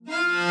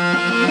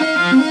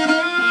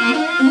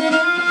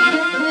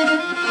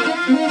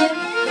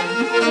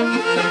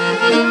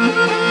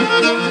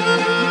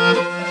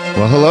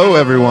Hello,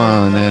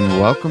 everyone, and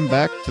welcome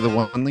back to the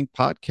One Link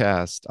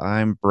Podcast.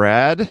 I'm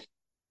Brad,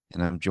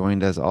 and I'm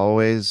joined, as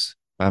always,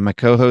 by my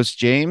co-host,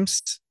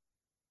 James.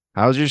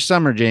 How's your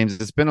summer,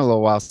 James? It's been a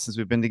little while since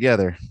we've been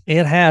together.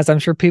 It has. I'm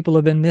sure people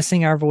have been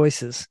missing our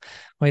voices,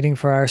 waiting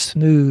for our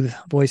smooth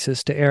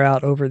voices to air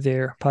out over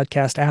their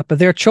podcast app of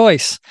their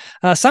choice.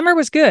 Summer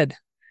was good.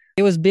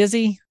 It was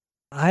busy.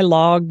 I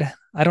logged,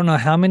 I don't know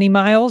how many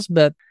miles,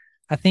 but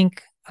I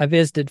think I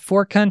visited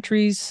 4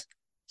 countries,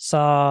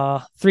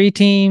 saw 3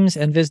 teams,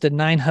 and visited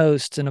 9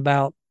 hosts in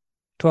about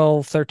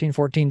 12, 13,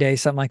 14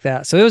 days, something like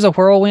that. So it was a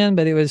whirlwind,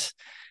 but it was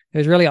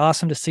really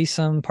awesome to see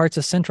some parts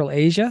of Central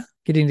Asia,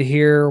 getting to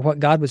hear what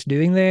God was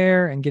doing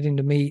there and getting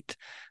to meet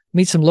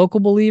some local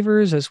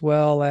believers, as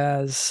well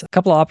as a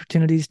couple of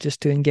opportunities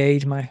just to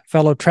engage my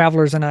fellow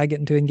travelers, and I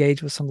getting to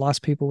engage with some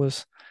lost people.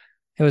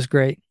 It was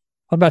great.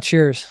 What about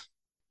yours?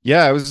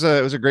 Yeah, it was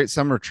a great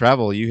summer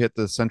travel. You hit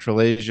the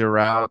Central Asia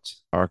route.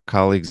 Our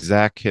colleague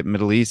Zach hit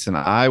Middle East, and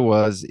I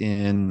was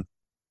in,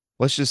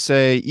 let's just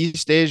say,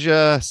 East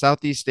Asia,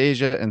 Southeast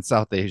Asia, and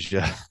South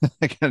Asia.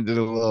 I kind of did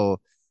a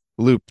little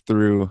loop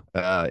through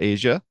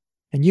Asia.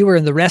 And you were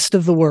in the rest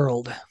of the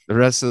world. The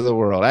rest of the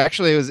world.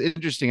 Actually, it was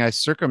interesting. I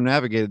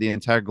circumnavigated the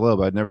entire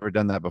globe. I'd never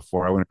done that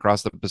before. I went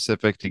across the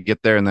Pacific to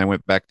get there, and then I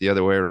went back the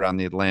other way around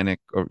the Atlantic,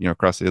 or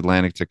across the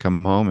Atlantic to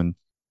come home. And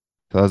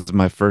that was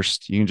my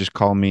first. You can just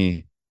call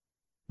me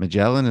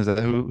Magellan. Is that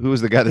who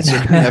was the guy that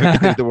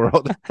circumnavigated the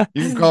world?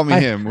 You can call me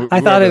him. I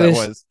thought it that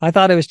was I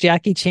thought it was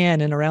Jackie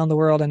Chan in Around the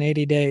World in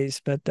 80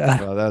 Days, but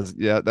Well,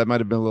 that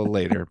might have been a little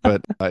later,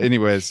 but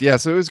anyways, yeah.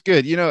 So it was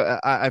good.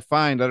 I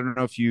find, I don't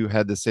know if you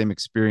had the same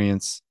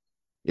experience.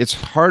 It's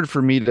hard for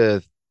me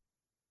to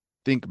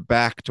think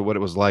back to what it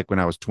was like when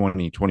I was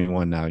 20,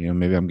 21 now.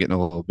 Maybe I'm getting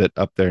a little bit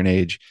up there in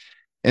age.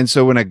 And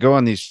so when I go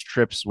on these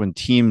trips when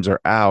teams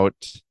are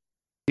out,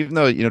 even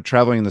though,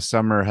 traveling in the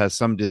summer has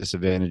some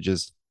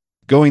disadvantages,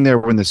 going there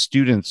when the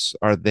students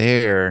are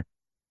there,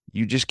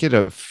 you just get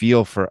a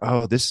feel for,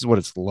 oh, this is what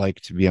it's like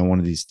to be on one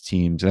of these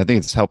teams. And I think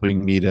it's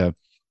helping me to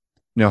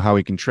know how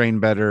we can train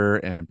better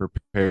and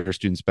prepare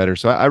students better.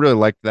 So I really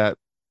liked that.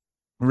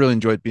 I really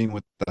enjoyed being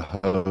with the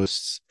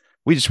hosts.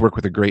 We just work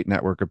with a great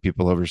network of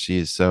people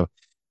overseas. So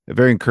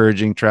very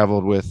encouraging.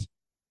 Traveled with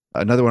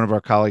another one of our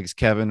colleagues,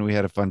 Kevin. We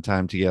had a fun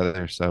time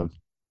together. So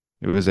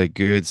it was a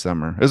good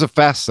summer. It was a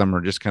fast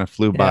summer, just kind of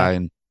flew by.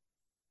 And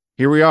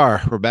here we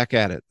are. We're back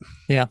at it.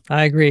 Yeah,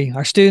 I agree.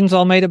 Our students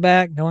all made it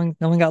back. No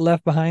one got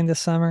left behind this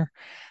summer.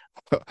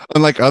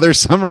 Unlike other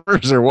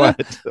summers, or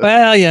what?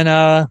 Well,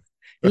 you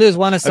lose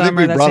one a summer. I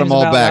think we brought them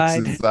all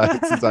back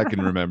right. since I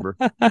can remember.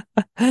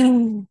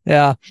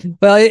 Yeah.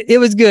 Well, it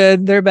was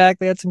good. They're back.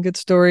 They had some good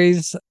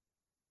stories.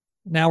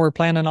 Now we're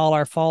planning all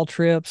our fall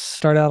trips,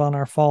 start out on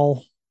our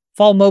fall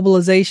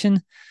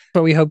mobilization.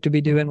 What we hope to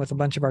be doing with a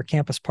bunch of our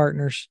campus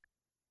partners.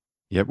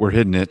 Yep, we're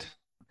hitting it.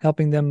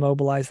 Helping them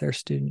mobilize their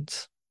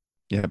students.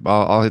 Yep,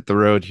 I'll hit the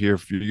road here.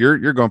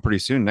 You're going pretty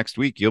soon. Next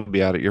week you'll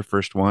be out at your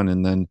first one,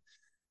 and then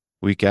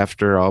week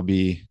after I'll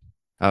be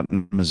out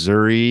in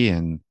Missouri,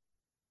 and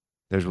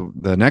there's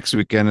the next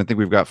weekend. I think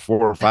we've got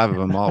 4 or 5 of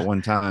them all at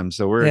one time.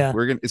 So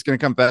it's gonna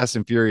come fast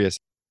and furious.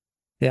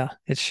 Yeah,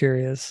 it sure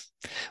is.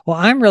 Well,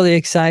 I'm really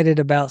excited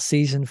about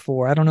season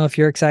 4. I don't know if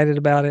you're excited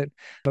about it,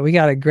 but we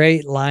got a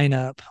great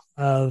lineup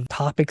of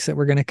topics that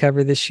we're going to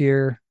cover this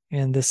year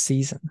and this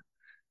season.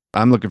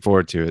 I'm looking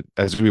forward to it.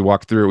 As we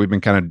walk through it, we've been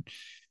kind of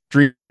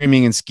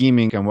dreaming and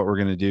scheming on what we're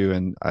going to do,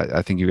 and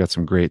I think you got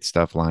some great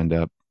stuff lined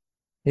up.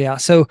 Yeah.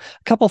 So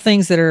a couple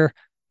things that are,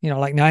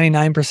 like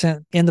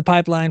 99% in the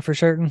pipeline for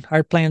certain.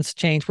 Our plans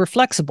change. We're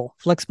flexible.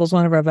 Flexible is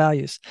one of our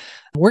values.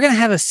 We're going to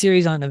have a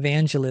series on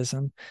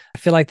evangelism. I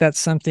feel like that's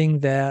something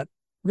that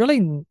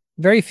really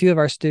very few of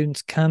our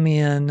students come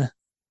in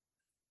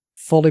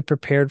fully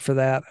prepared for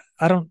that.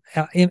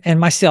 And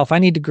myself, I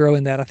need to grow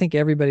in that. I think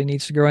everybody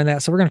needs to grow in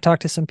that. So we're going to talk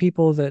to some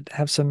people that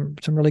have some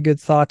really good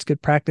thoughts,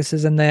 good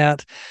practices in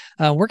that.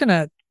 We're going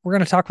to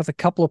talk with a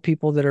couple of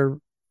people that are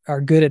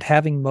good at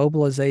having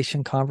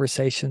mobilization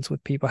conversations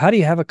with people. How do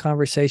you have a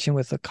conversation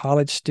with a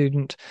college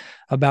student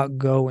about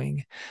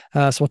going?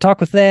 So we'll talk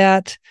with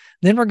that.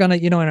 Then we're going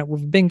to, and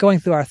we've been going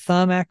through our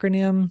THUMB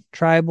acronym: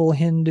 tribal,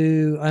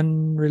 Hindu,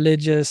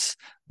 unreligious,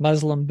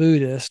 Muslim,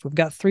 Buddhist. We've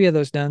got 3 of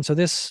those done. So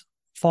this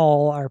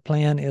fall, our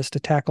plan is to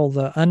tackle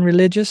the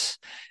unreligious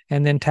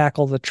and then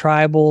tackle the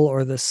tribal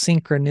or the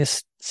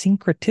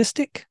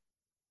syncretistic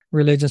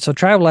religion. So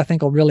tribal, I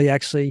think, will really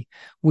actually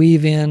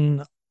weave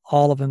in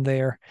all of them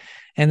there.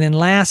 And then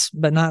last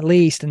but not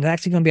least, and it's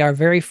actually going to be our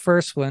very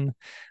first one,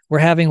 we're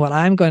having what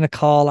I'm going to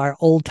call our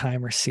old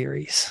timer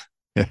series.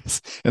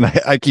 Yes. And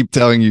I keep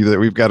telling you that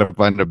we've got to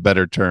find a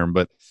better term,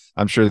 but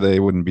I'm sure they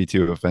wouldn't be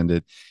too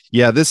offended.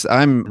 Yeah,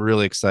 I'm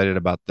really excited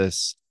about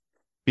this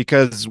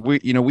because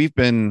we've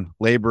been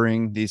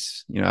laboring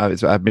these,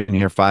 I've been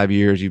here 5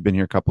 years. You've been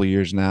here a couple of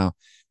years now.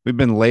 We've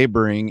been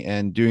laboring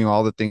and doing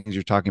all the things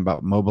you're talking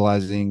about,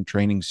 mobilizing,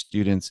 training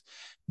students,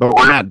 but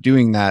we're not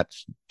doing that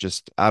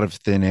just out of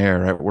thin air,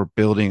 right? We're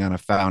building on a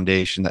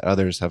foundation that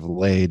others have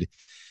laid.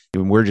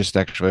 And we're just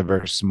actually a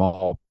very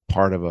small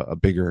part of a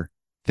bigger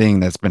thing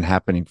that's been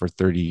happening for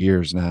 30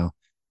 years now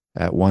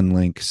at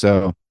OneLink.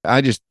 So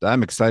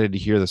I'm excited to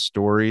hear the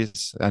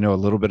stories. I know a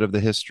little bit of the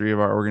history of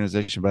our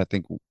organization, but I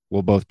think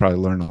we'll both probably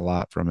learn a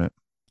lot from it.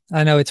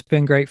 I know it's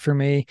been great for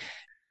me.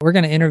 We're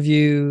going to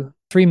interview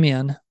 3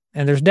 men,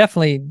 and there's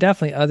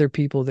definitely other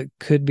people that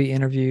could be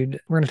interviewed.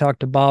 We're going to talk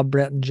to Bob,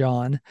 Brett, and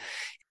John.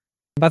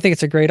 But I think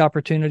it's a great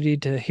opportunity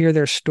to hear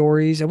their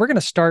stories. And we're going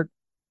to start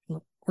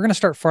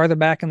farther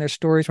back in their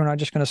stories. We're not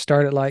just going to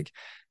start at like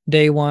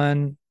day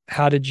one.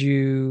 How did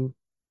you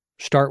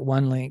start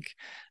OneLink?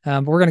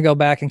 But we're going to go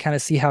back and kind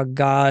of see how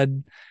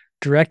God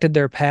directed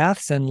their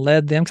paths and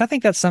led them. Because I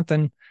think that's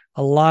something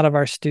a lot of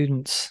our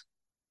students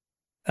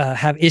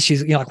have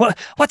issues. Like,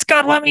 what's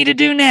God want me to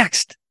do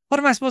next? What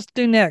am I supposed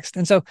to do next?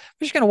 And so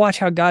we're just going to watch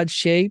how God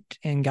shaped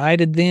and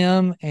guided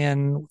them,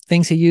 and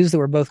things he used that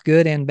were both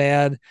good and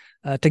bad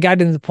to guide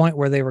them to the point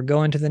where they were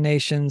going to the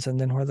nations, and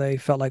then where they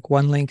felt like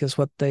OneLink is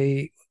what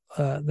they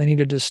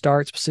needed to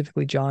start.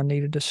 Specifically, John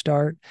needed to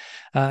start,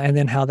 and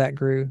then how that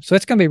grew. So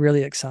it's going to be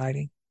really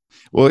exciting.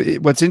 Well,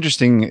 what's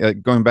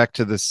interesting, going back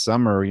to this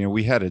summer,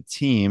 we had a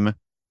team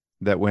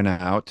that went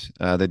out.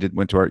 They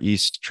went to our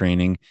East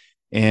training,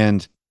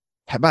 and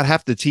about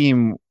half the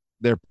team,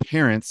 their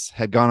parents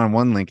had gone on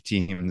OneLink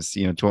teams,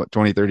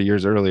 20, 30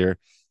 years earlier.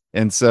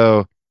 And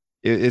so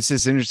it's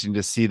just interesting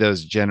to see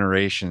those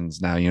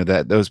generations now,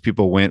 that those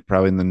people went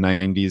probably in the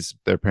 90s,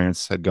 their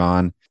parents had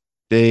gone.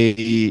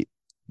 They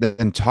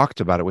then talked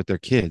about it with their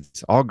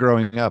kids all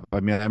growing up. I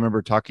mean, I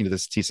remember talking to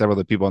several of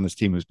the people on this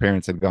team whose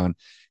parents had gone,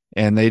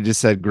 and they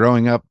just said,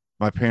 growing up,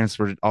 my parents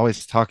were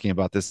always talking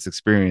about this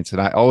experience,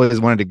 and I always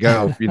wanted to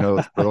go,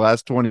 for the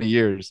last 20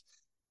 years.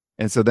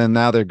 And so then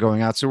now they're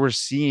going out. So we're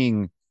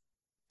seeing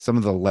some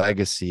of the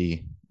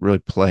legacy really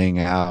playing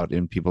out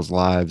in people's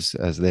lives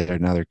as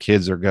now their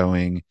kids are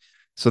going.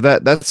 So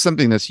that's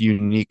something that's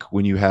unique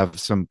when you have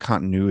some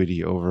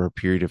continuity over a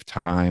period of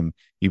time.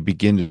 You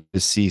begin to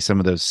see some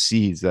of those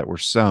seeds that were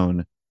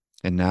sown,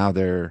 and now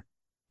they're,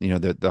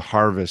 the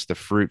harvest, the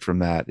fruit from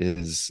that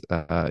is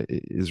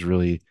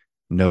really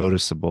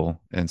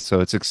noticeable. And so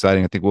it's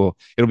exciting. I think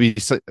it'll be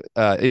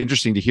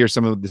interesting to hear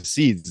some of the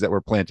seeds that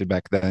were planted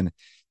back then,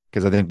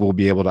 because I think we'll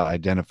be able to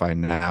identify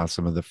now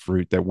some of the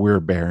fruit that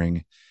we're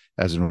bearing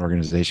as an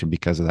organization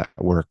because of that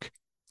work.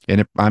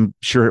 And I'm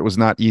sure it was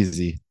not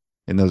easy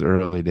in those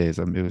early days.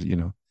 I mean, it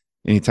was,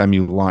 anytime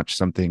you launch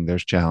something,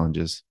 there's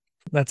challenges.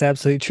 That's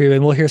absolutely true.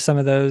 And we'll hear some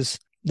of those.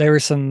 There were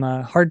some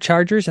hard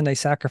chargers, and they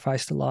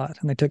sacrificed a lot,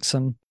 and they took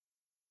some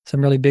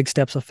really big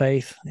steps of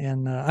faith.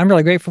 And I'm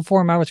really grateful for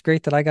them. I was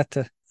great that I got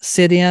to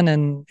sit in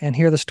and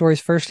hear the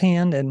stories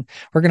firsthand. And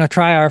we're going to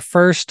try our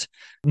first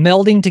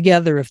melding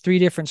together of 3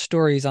 different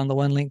stories on the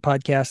OneLink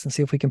podcast and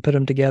see if we can put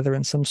them together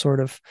in some sort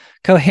of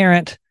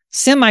coherent,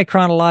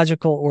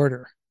 semi-chronological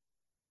order.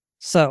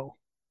 So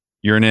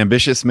you're an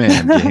ambitious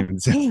man,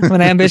 James. I'm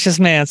an ambitious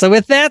man. So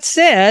with that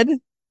said,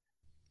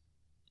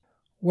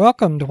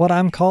 welcome to what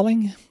I'm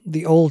calling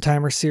the Old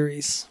Timer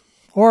series,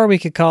 or we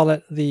could call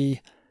it the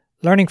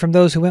Learning from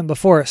Those Who Went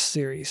Before Us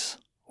series,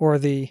 or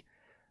the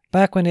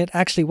Back When It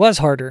Actually Was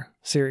Harder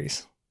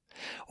series.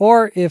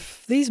 Or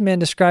if these men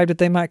described it,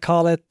 they might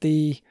call it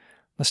the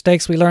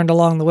Mistakes We Learned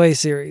Along the Way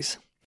series.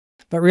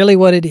 But really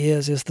what it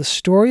is the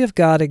story of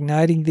God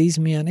igniting these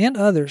men and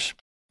others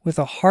with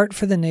a heart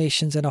for the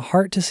nations and a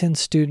heart to send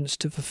students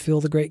to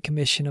fulfill the Great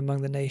Commission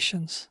among the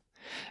nations.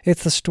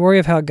 It's the story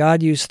of how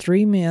God used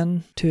 3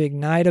 men to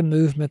ignite a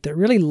movement that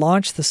really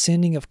launched the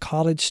sending of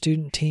college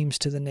student teams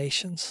to the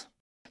nations.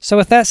 So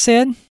with that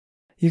said,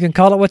 you can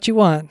call it what you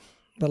want,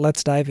 but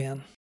let's dive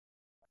in.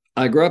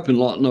 I grew up in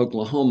Lawton,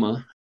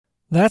 Oklahoma.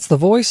 That's the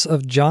voice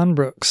of John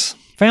Brooks,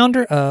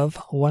 founder of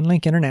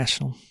OneLink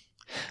International.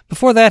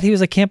 Before that, he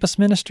was a campus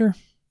minister.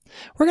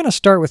 We're going to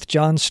start with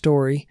John's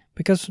story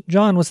because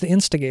John was the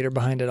instigator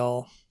behind it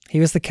all. He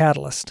was the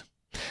catalyst.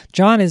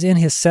 John is in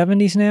his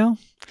 70s now.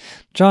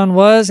 John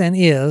was and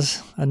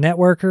is a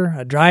networker,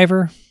 a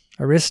driver,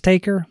 a risk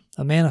taker,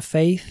 a man of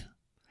faith.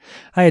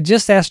 I had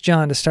just asked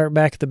John to start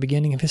back at the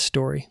beginning of his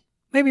story,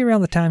 maybe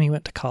around the time he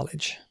went to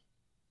college.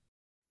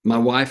 My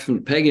wife,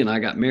 Peggy, and I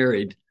got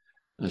married.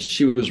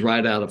 She was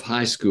right out of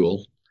high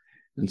school.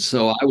 And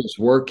so I was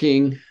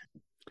working.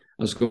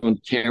 I was going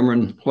to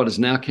Cameron, what is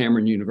now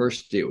Cameron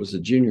University. It was a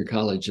junior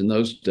college in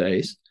those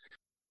days.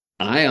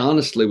 I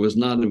honestly was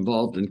not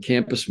involved in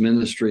campus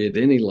ministry at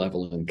any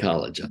level in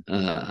college.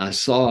 I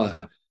saw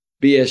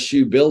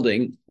BSU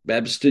building,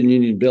 Baptist Student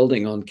Union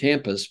building on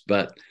campus,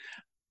 but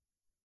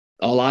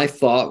all I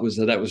thought was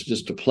that was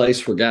just a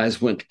place where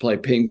guys went to play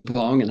ping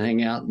pong and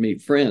hang out and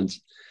meet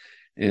friends.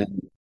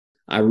 And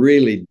I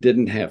really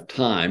didn't have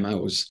time. I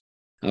was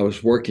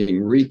working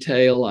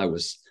retail.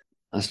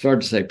 I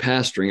started to say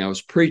pastoring. I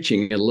was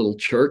preaching at a little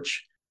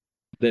church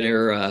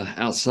there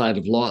outside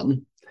of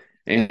Lawton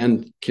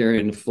and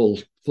carrying a full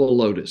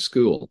load at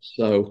school.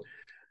 So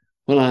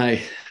when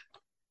I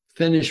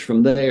finished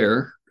from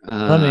there,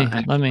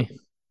 let me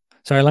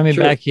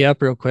back you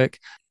up real quick.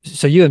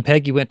 So you and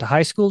Peggy went to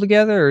high school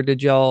together, or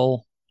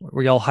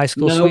were y'all high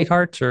school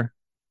sweethearts, or?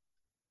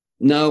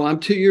 No, I'm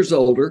 2 years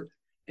older.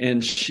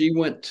 And she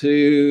went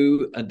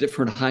to a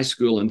different high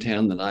school in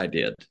town than I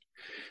did.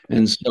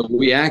 And so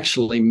we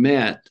actually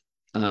met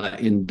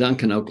in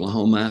Duncan,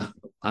 Oklahoma.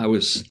 I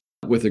was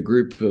with a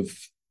group of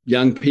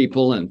young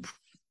people, and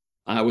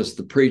I was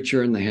the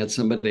preacher, and they had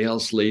somebody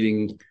else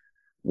leading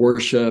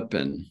worship.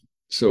 And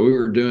so we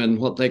were doing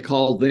what they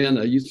called then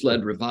a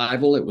youth-led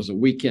revival. It was a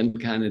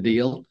weekend kind of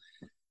deal.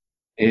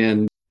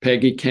 And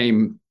Peggy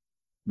came.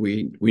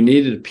 We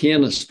needed a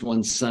pianist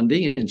one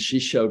Sunday, and she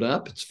showed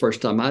up. It's the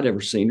first time I'd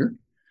ever seen her.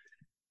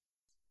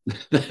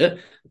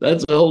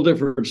 That's a whole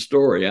different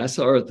story. I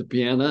saw her at the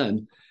piano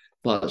and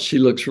thought she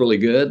looks really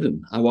good.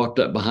 And I walked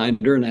up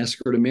behind her and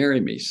asked her to marry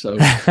me. So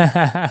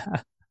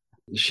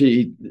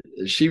she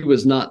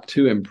was not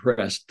too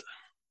impressed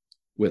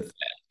with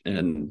that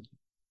and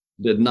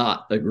did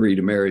not agree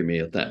to marry me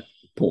at that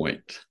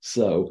point.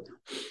 So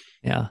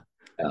yeah.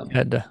 You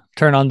had to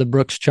turn on the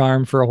Brooks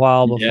charm for a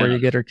while before you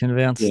get her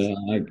convinced. Yeah,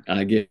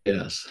 I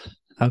guess.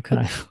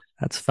 Okay.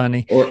 That's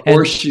funny.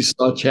 Or she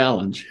saw a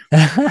challenge.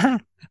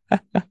 That's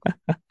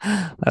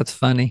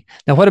funny.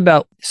 Now, what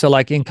about, so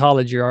like in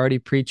college, you're already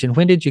preaching.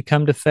 When did you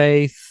come to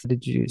faith?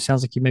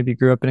 Sounds like you maybe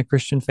grew up in a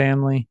Christian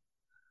family.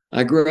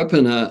 I grew up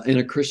in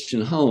a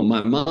Christian home.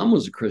 My mom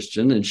was a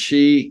Christian, and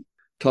she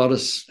taught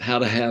us how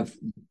to have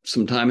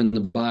some time in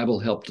the Bible,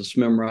 helped us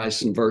memorize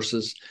some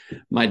verses.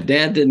 My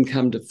dad didn't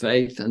come to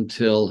faith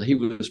until he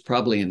was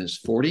probably in his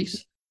 40s.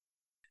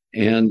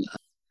 And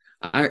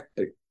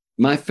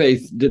my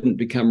faith didn't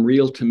become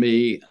real to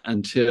me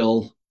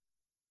until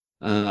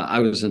I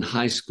was in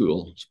high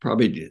school. It's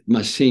probably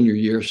my senior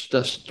year.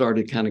 Stuff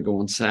started kind of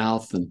going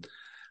south, and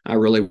I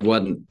really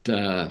wasn't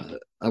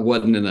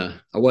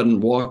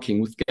walking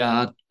with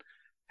God.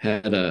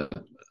 Had a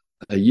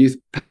youth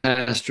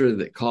pastor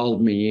that called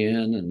me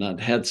in, and I'd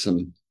had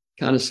some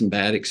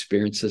bad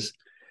experiences.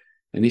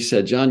 And he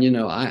said, "John,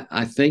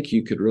 I think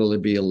you could really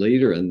be a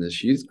leader in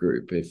this youth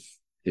group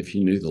if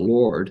you knew the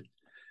Lord."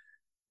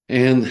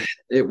 And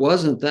it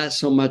wasn't that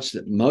so much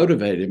that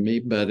motivated me,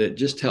 but it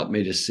just helped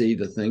me to see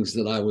the things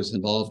that I was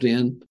involved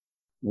in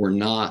were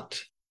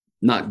not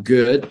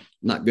good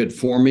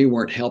for me,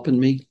 weren't helping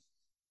me.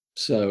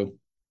 So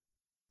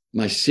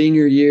my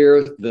senior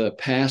year, the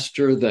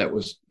pastor that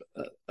was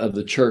of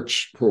the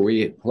church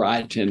where I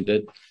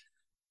attended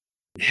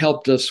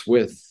helped us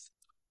with,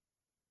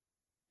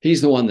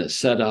 he's the one that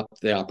set up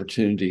the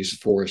opportunities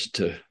for us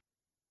to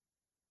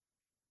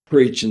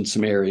preach in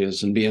some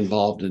areas and be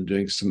involved in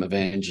doing some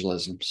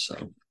evangelism.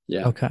 So,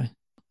 yeah.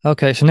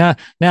 Okay. So now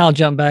I'll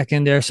jump back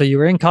in there. So you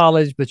were in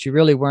college, but you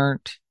really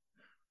weren't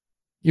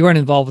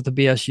involved with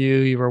the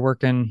BSU. You were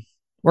working,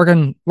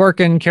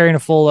 carrying a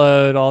full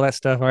load, all that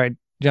stuff. All right.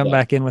 Jump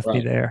back in with me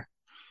there.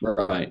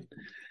 Right.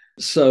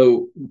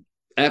 So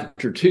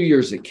after 2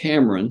 years at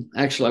Cameron,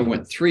 actually I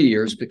went 3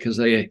 years because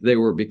they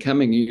were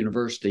becoming a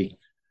university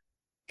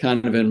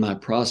kind of in my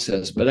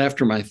process. But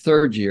after my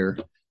third year,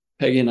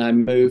 Peggy and I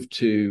moved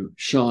to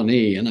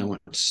Shawnee, and I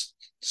went to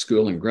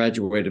school and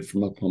graduated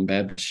from Oklahoma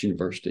Baptist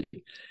University.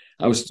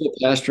 I was still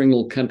pastoring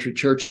little country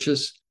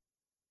churches.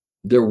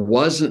 There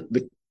wasn't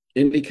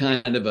any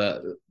kind of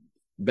a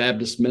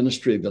Baptist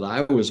ministry that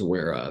I was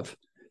aware of.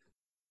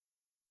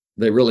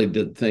 They really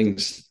did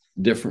things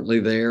differently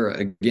there.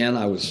 Again,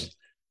 I was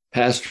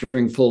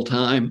pastoring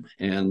full-time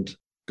and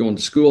going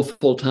to school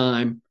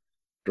full-time.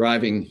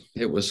 Driving,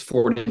 it was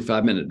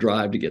 45-minute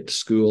drive to get to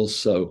school.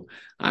 So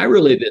I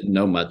really didn't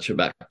know much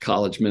about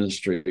college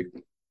ministry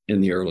in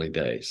the early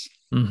days.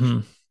 Mm-hmm.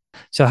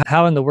 So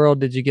how in the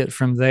world did you get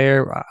from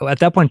there? At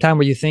that point in time,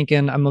 were you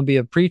thinking, I'm going to be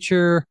a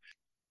preacher?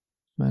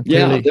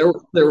 Yeah,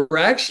 there were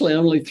actually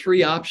only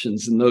three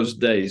options in those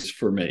days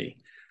for me.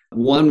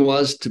 One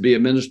was to be a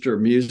minister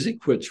of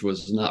music, which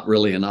was not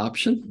really an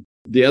option.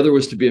 The other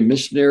was to be a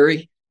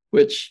missionary,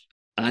 which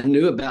I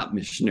knew about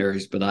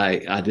missionaries, but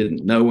I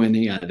didn't know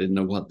any. I didn't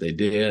know what they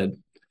did.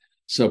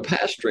 So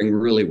pastoring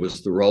really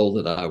was the role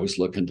that I was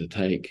looking to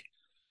take.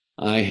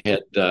 I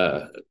had,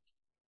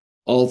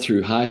 all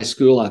through high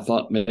school, I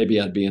thought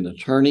maybe I'd be an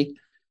attorney.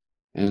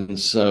 And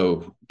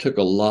so took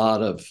a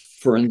lot of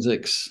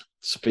forensics,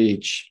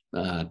 speech,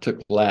 took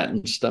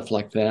Latin, stuff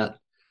like that.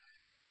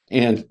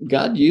 And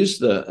God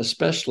used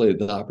especially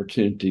the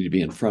opportunity to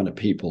be in front of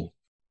people.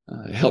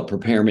 Helped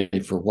prepare me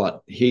for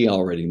what he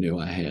already knew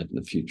I had in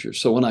the future.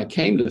 So when I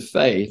came to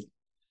faith,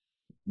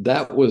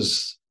 that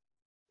was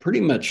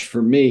pretty much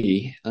for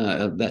me,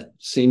 that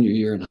senior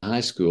year in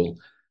high school.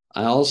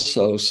 I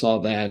also saw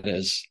that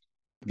as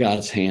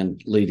God's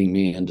hand leading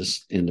me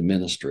into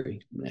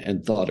ministry,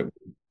 and thought it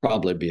would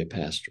probably be a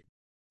pastor.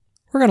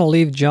 We're going to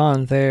leave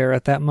John there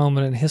at that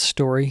moment in his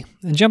story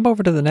and jump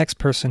over to the next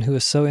person who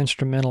is so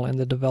instrumental in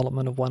the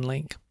development of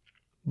OneLink,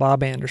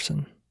 Bob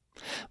Anderson.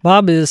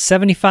 Bob is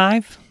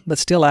 75, but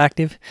still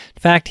active. In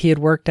fact, he had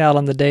worked out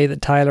on the day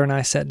that Tyler and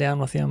I sat down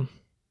with him.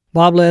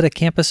 Bob led a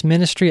campus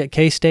ministry at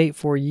K-State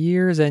for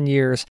years and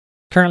years,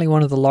 currently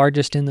one of the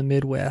largest in the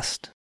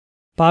Midwest.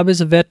 Bob is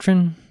a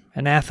veteran,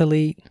 an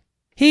athlete.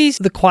 He's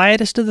the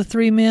quietest of the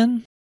three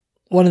men.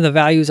 One of the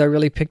values I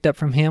really picked up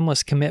from him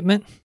was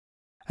commitment.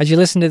 As you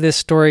listen to this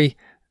story,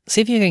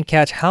 see if you can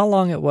catch how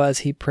long it was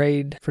he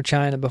prayed for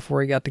China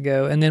before he got to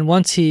go. And then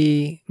once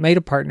he made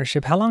a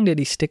partnership, how long did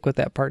he stick with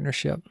that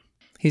partnership?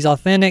 He's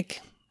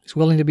authentic. He's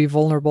willing to be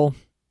vulnerable.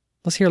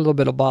 Let's hear a little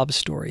bit of Bob's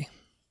story.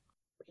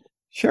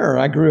 Sure.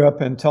 I grew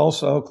up in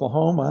Tulsa,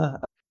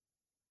 Oklahoma.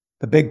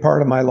 The big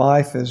part of my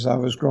life as I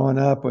was growing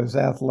up was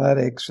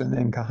athletics. And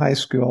in high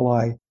school,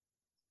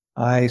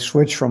 I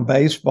switched from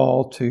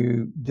baseball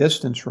to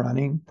distance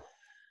running,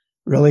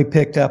 really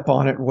picked up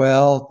on it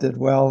well, did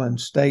well in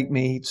state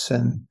meets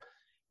and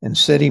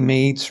city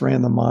meets,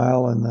 ran the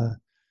mile and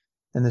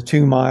the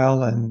 2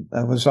 mile, and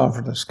I was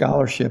offered a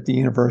scholarship at the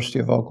University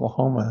of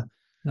Oklahoma.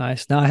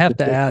 Nice. Now I have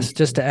to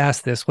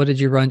ask this. What did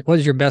you run? What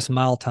is your best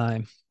mile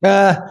time?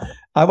 I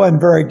wasn't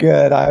very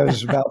good. I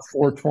was about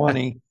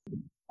 4:20.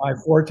 My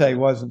forte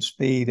wasn't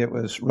speed. It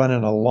was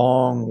running a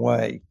long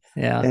way.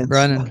 Yeah. And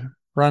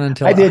running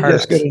till I did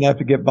hurts. just good enough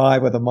to get by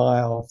with a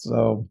mile.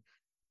 So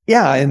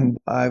yeah. And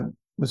I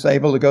was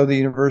able to go to the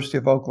University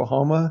of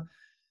Oklahoma,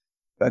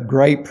 a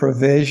great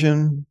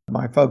provision.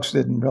 My folks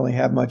didn't really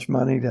have much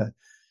money to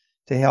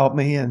help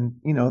me. And,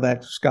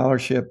 that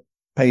scholarship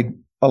paid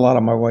a lot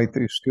of my way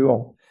through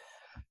school.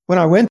 When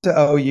I went to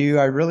OU,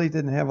 I really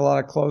didn't have a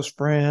lot of close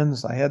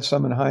friends. I had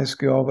some in high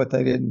school, but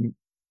they didn't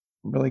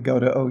really go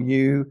to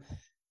OU.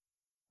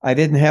 I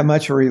didn't have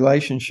much of a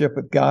relationship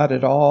with God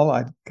at all.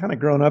 I'd kind of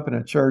grown up in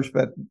a church,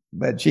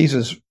 but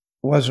Jesus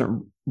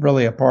wasn't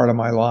really a part of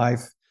my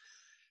life.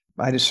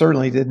 I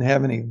certainly didn't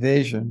have any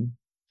vision.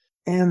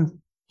 And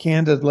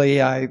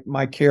candidly,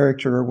 my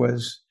character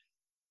was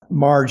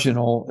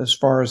marginal as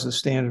far as the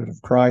standard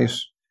of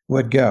Christ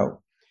would go.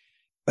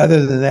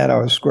 Other than that, I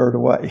was squared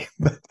away.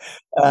 But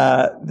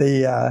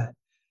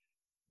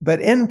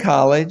in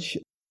college,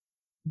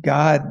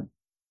 God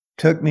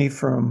took me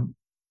from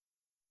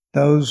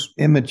those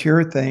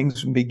immature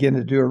things and began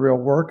to do a real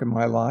work in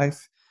my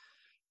life.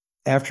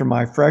 After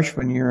my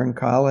freshman year in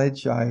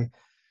college, I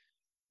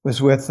was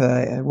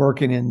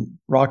working in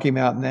Rocky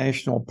Mountain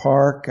National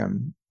Park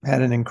and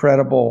had an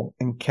incredible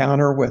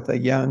encounter with a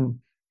young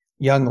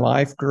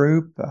life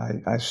group.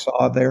 I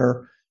saw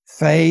their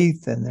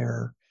faith and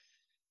their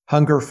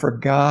hunger for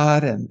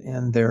God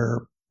and their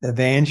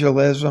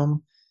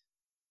evangelism.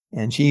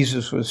 And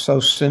Jesus was so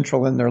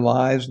central in their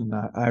lives. And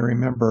I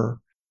remember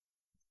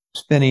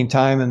spending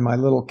time in my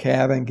little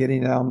cabin,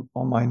 getting down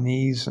on my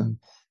knees and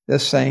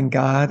just saying,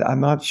 God,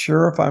 I'm not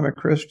sure if I'm a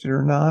Christian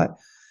or not.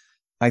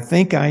 I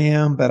think I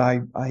am, but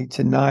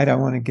tonight I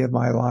want to give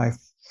my life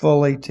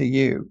fully to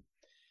you.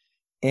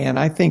 And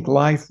I think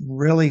life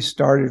really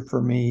started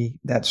for me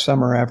that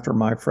summer after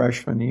my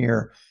freshman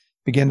year.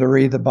 Began to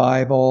read the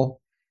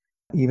Bible,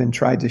 even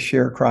tried to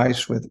share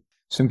Christ with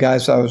some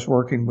guys I was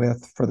working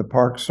with for the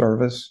Park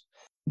Service.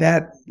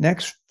 That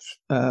next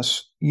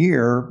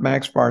year,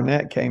 Max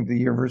Barnett came to the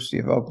University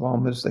of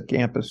Oklahoma as the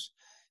campus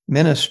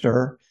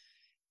minister.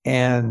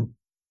 And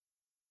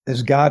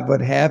as God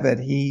would have it,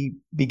 he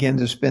began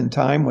to spend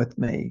time with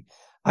me.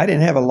 I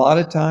didn't have a lot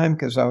of time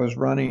because I was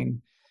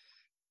running,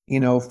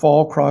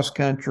 fall cross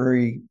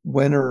country,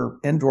 winter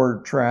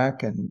indoor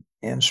track,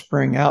 and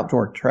spring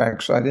outdoor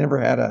track. So I never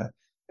had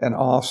an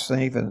off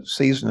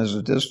season as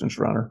a distance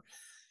runner.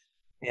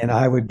 And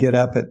I would get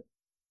up at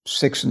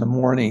 6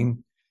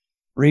 a.m,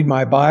 read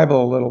my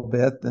Bible a little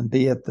bit, and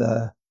be at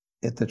the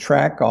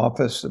track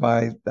office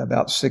by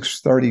about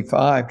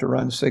 6:35 to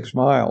run 6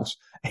 miles.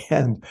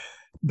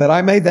 But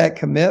I made that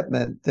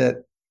commitment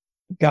that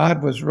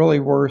God was really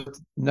worth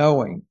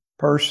knowing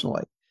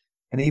personally.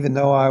 And even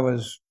though I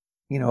was,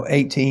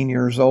 18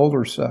 years old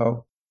or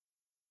so,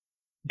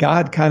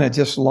 God kind of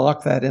just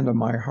locked that into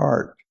my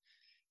heart.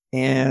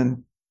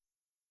 And,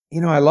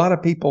 a lot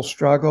of people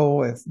struggle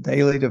with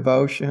daily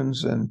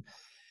devotions, and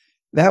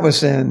that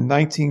was in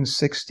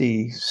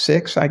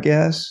 1966, I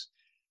guess.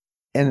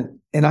 And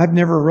I've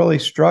never really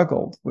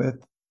struggled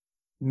with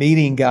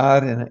meeting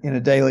God in a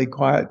daily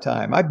quiet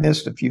time. I've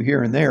missed a few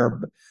here and there,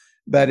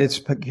 but it's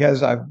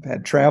because I've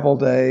had travel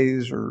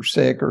days or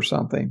sick or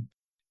something.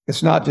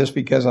 It's not just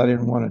because I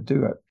didn't want to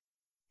do it.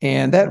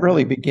 And that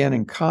really began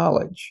in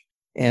college.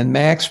 And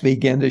Max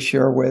began to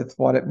share with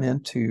what it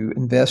meant to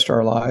invest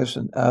our lives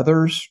in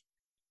others.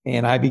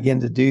 And I began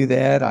to do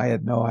that. I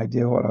had no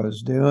idea what I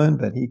was doing,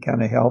 but he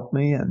kind of helped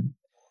me. And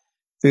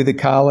through the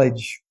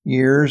college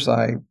years,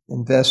 I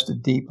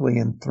invested deeply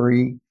in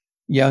 3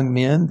 young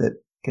men that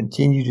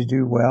continue to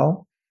do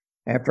well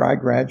after I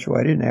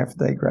graduated and after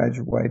they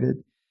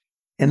graduated.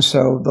 And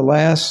so the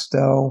last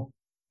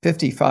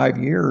 55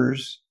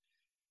 years,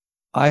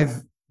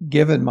 I've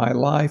given my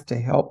life to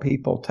help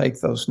people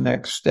take those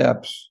next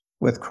steps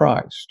with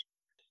Christ.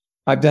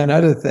 I've done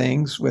other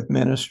things with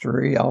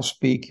ministry. I'll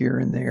speak here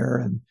and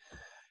there.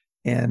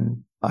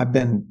 And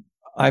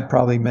I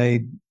probably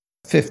made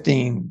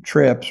 15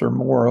 trips or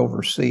more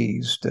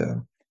overseas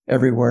to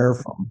everywhere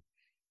from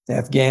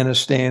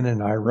Afghanistan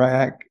and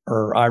Iraq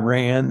or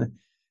Iran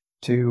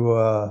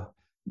to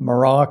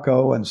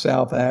Morocco and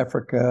South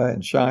Africa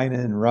and China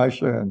and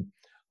Russia and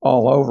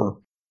all over.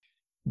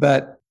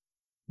 But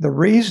the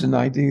reason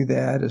I do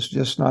that is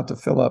just not to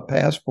fill up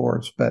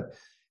passports, but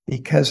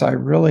because I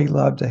really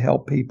love to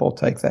help people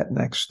take that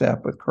next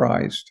step with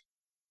Christ.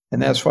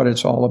 And that's what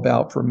it's all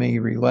about for me,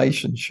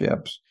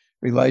 relationships,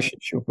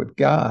 relationship with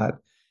God,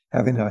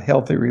 having a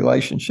healthy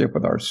relationship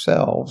with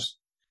ourselves,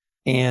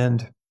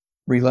 and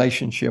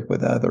relationship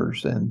with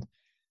others. And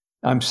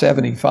I'm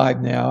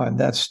 75 now, and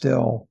that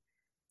still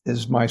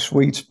is my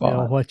sweet spot.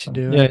 Yeah, what you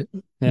do. Yeah,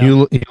 Yeah.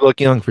 you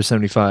look young for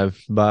 75,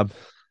 Bob.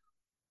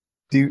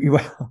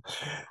 Well,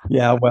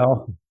 yeah,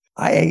 well,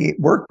 I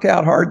worked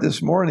out hard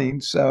this morning,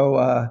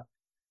 so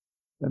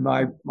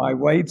my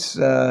weight's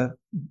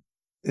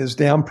is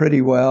down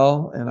pretty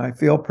well, and I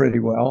feel pretty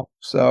well.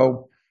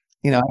 So,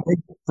 I think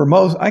for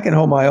most, I can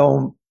hold my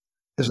own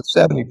as a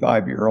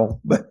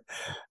 75-year-old, but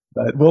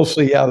we'll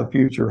see how the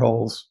future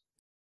holds.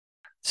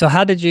 So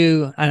how did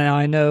you,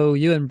 I know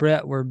you and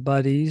Brett were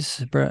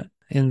buddies, Brett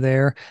in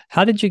there.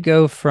 How did you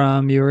go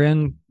from, you were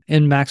in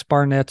Max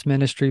Barnett's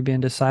ministry,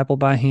 being discipled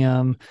by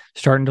him,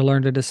 starting to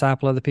learn to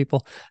disciple other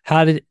people.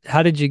 How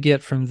did you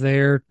get from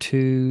there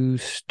to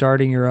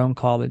starting your own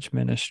college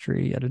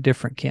ministry at a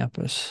different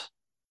campus?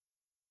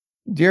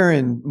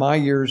 During my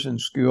years in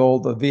school,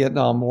 the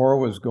Vietnam War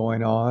was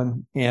going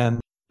on, and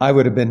I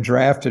would have been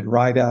drafted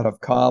right out of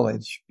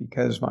college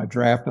because my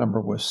draft number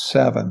was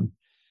 7.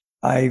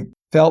 I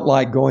felt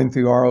like going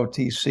through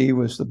ROTC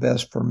was the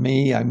best for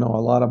me. I know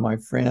a lot of my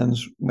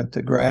friends went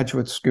to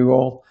graduate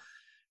school.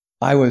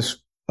 I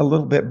was a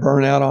little bit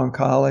burnt out on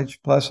college.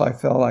 Plus, I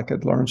felt I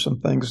could learn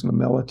some things in the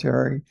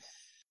military.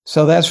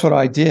 So that's what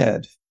I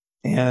did.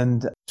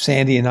 And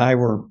Sandy and I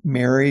were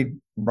married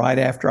right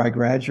after I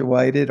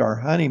graduated. Our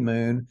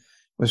honeymoon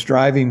was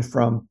driving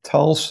from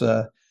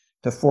Tulsa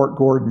to Fort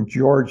Gordon,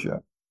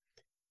 Georgia.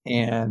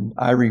 And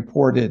I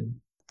reported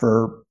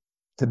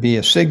to be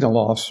a signal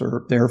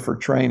officer there for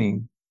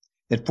training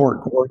at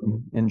Fort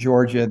Gordon in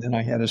Georgia. Then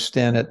I had a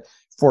stint at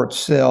Fort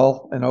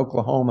Sill in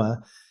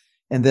Oklahoma.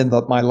 And then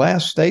my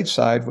last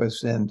stateside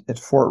was at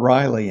Fort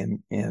Riley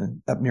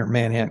in up near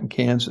Manhattan,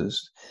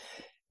 Kansas.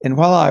 And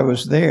while I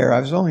was there,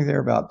 I was only there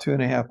about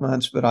 2.5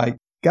 months, but I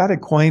got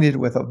acquainted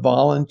with a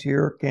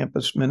volunteer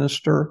campus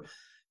minister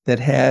that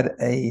had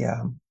a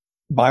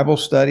Bible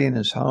study in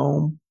his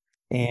home.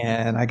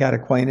 And I got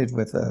acquainted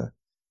with a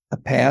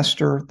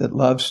pastor that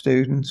loved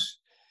students.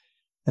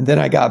 And then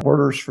I got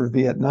orders for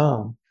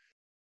Vietnam.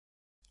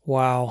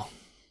 Wow.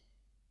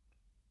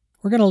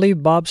 We're going to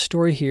leave Bob's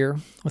story here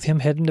with him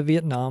heading to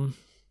Vietnam.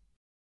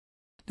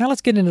 Now let's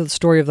get into the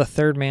story of the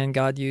third man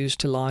God used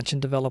to launch and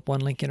develop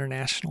OneLink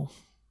International,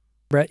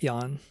 Brett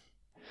Yon.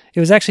 It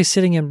was actually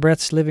sitting in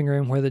Brett's living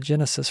room where the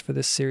genesis for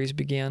this series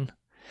began.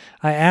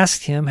 I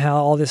asked him how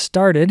all this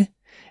started,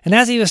 and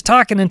as he was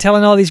talking and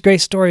telling all these great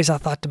stories, I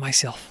thought to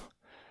myself,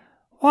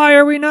 why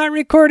are we not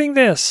recording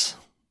this?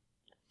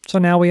 So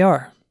now we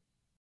are.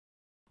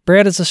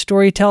 Brett is a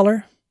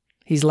storyteller.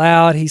 He's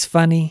loud, he's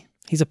funny,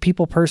 he's a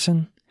people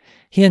person.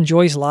 He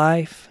enjoys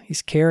life.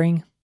 He's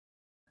caring.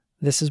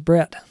 This is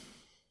Brett.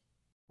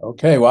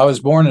 Okay. Well, I was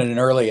born at an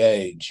early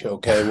age.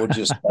 Okay. We'll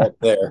just start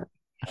there.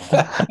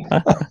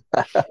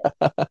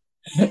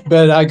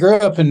 But I grew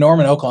up in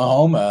Norman,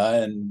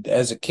 Oklahoma, and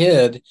as a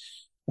kid,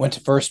 went to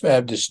First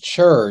Baptist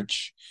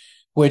Church,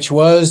 which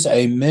was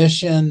a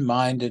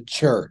mission-minded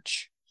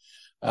church.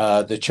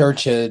 The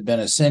church had been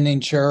a sending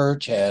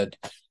church, had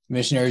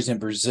missionaries in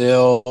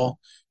Brazil,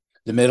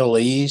 the Middle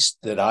East,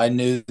 that I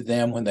knew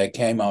them when they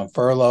came on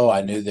furlough.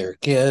 I knew their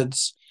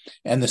kids.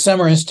 And the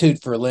Summer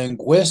Institute for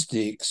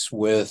Linguistics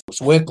with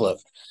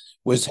Wycliffe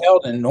was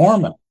held in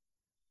Norman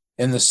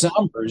in the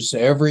summers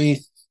every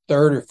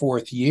 3rd or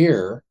 4th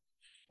year.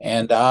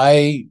 And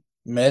I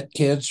met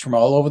kids from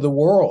all over the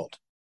world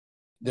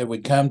that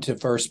would come to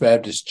First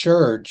Baptist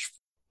Church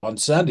on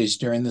Sundays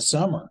during the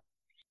summer.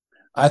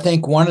 I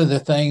think one of the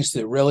things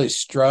that really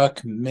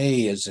struck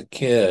me as a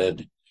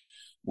kid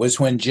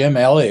was when Jim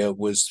Elliot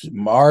was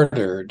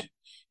martyred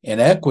in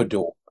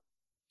Ecuador.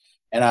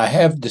 And I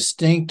have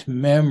distinct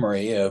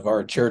memory of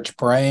our church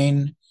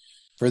praying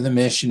for the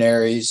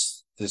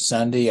missionaries the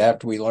Sunday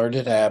after we learned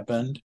it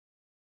happened.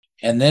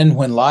 And then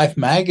when Life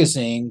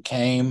magazine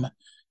came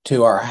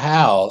to our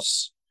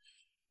house,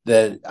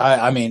 that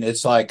I mean,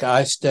 it's like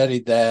I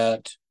studied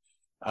that.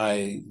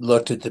 I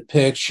looked at the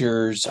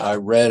pictures. I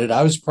read it.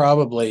 I was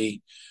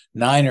probably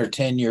 9 or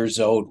 10 years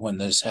old when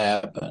this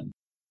happened.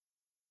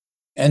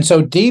 And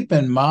so deep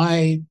in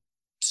my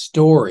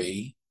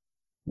story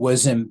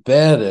was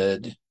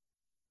embedded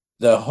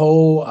the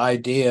whole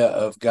idea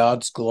of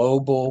God's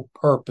global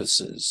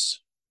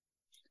purposes.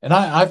 And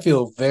I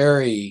feel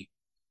very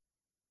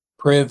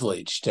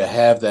privileged to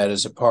have that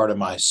as a part of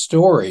my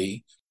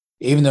story,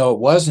 even though it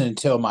wasn't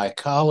until my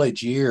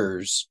college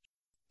years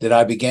that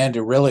I began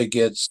to really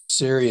get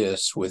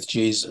serious with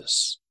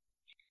Jesus.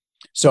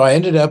 So I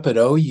ended up at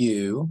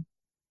OU.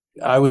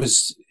 I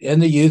was in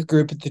the youth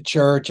group at the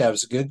church. I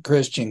was a good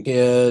Christian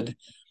kid.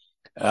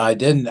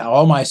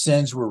 All my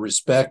sins were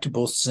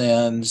respectable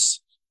sins,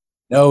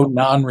 no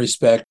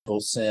non-respectable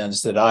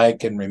sins that I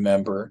can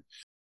remember.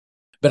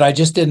 But I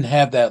just didn't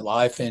have that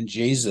life in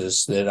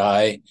Jesus that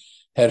I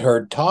had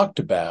heard talked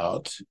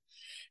about.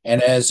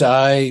 And as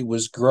I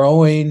was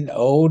growing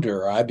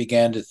older, I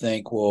began to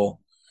think, well,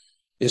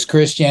 is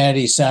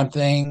Christianity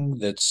something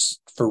that's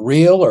for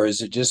real, or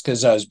is it just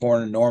because I was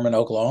born in Norman,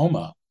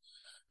 Oklahoma,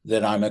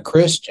 that I'm a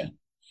Christian?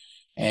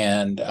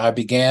 And I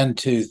began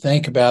to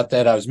think about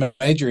that. I was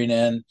majoring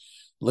in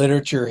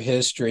literature,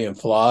 history, and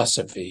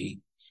philosophy.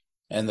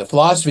 And the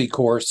philosophy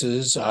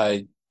courses,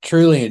 I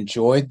truly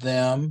enjoyed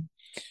them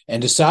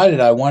and decided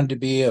I wanted to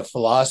be a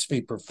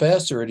philosophy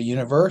professor at a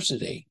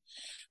university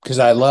because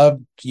I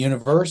loved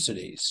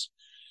universities.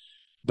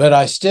 But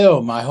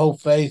my whole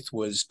faith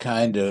was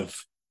kind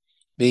of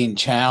being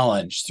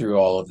challenged through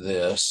all of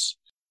this.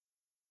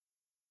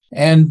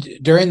 And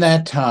during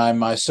that time,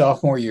 my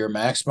sophomore year,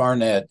 Max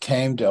Barnett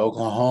came to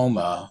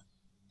Oklahoma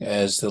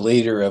as the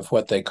leader of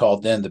what they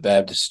called then the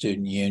Baptist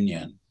Student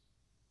Union.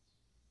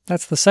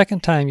 That's the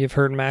second time you've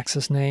heard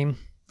Max's name.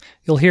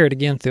 You'll hear it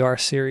again through our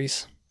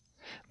series.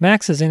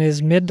 Max is in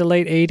his mid to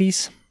late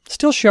 80s,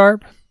 still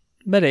sharp,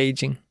 but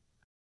aging.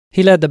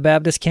 He led the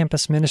Baptist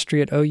campus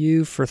ministry at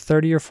OU for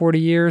 30 or 40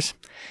 years.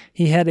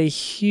 He had a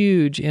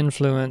huge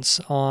influence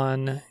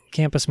on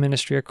campus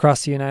ministry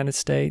across the United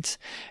States,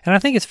 and I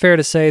think it's fair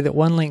to say that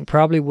One Link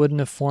probably wouldn't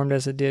have formed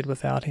as it did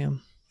without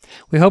him.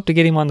 We hope to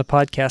get him on the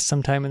podcast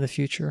sometime in the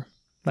future.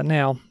 But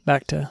now,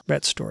 back to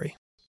Rhett's story.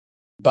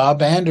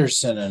 Bob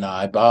Anderson and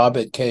I, Bob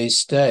at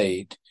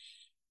K-State,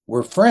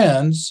 were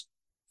friends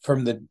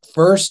from the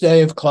first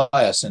day of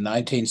class in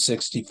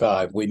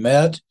 1965. We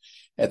met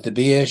at the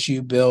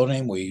BSU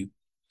building. We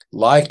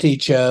liked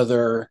each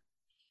other,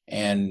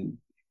 and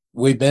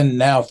we've been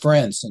now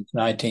friends since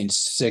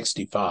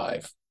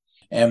 1965.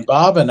 And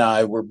Bob and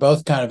I were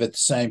both kind of at the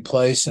same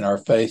place in our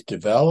faith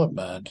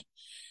development,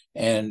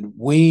 and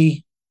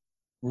we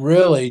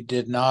really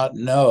did not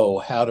know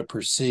how to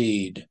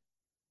proceed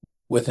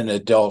with an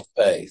adult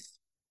faith.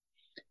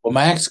 Well,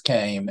 Max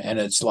came, and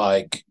it's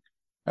like,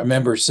 I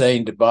remember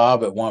saying to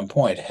Bob at one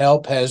point,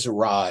 help has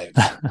arrived.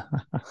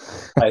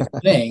 I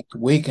think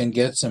we can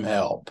get some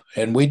help.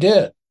 And we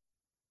did.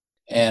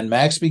 And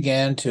Max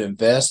began to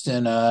invest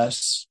in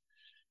us.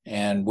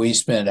 And we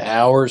spent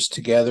hours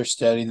together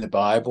studying the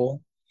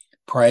Bible,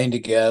 praying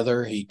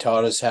together. He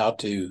taught us how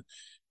to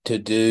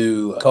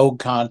do cold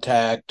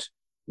contact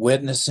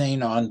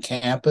witnessing on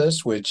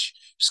campus, which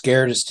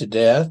scared us to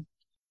death.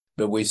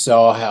 But we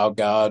saw how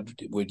God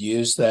would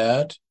use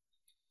that.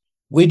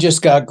 We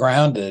just got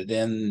grounded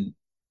in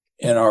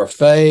our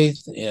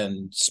faith,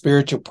 in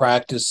spiritual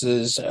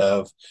practices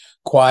of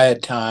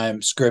quiet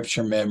time,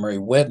 scripture memory,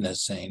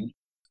 witnessing,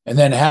 and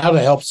then how to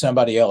help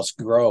somebody else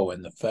grow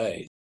in the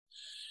faith.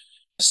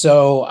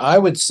 So I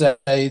would say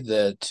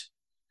that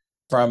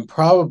from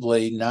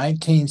probably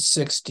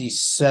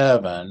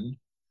 1967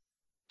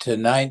 to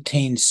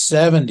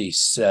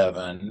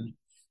 1977,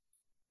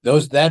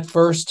 that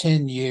first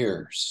 10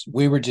 years,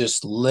 we were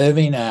just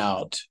living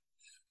out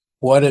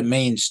what it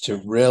means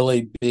to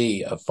really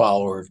be a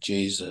follower of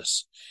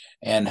Jesus.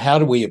 And how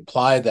do we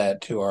apply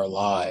that to our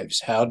lives?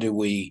 How do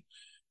we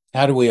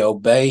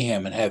obey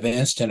him and have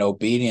instant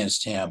obedience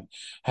to him?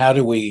 How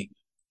do we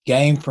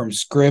gain from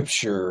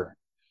scripture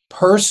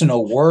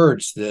personal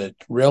words that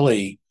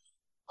really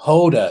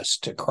hold us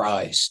to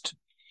Christ?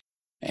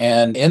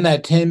 And in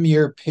that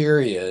 10-year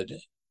period,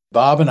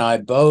 Bob and I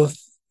both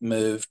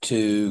moved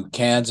to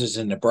Kansas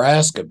and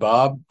Nebraska.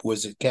 Bob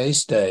was at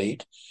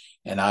K-State,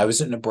 and I was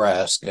at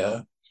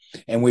Nebraska,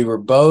 and we were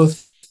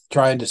both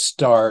trying to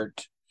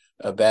start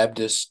a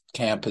Baptist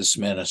campus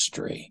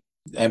ministry.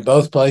 And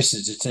both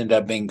places, it's ended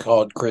up being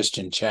called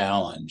Christian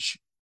Challenge.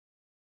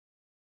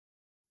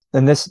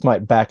 And this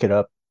might back it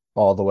up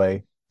all the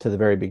way to the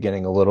very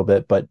beginning a little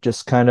bit, but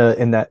just kind of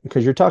in that,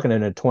 because you're talking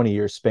in a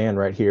 20-year span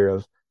right here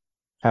of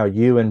how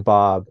you and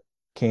Bob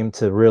came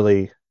to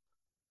really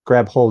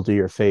grab hold of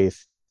your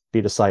faith,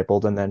 be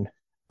discipled, and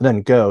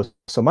then go.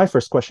 So my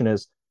first question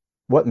is,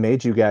 what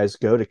made you guys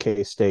go to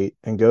K-State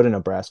and go to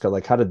Nebraska?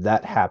 Like, how did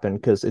that happen?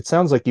 Because it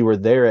sounds like you were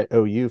there at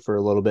OU for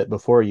a little bit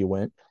before you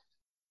went.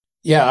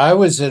 Yeah, I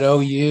was at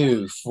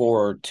OU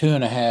for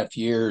 2.5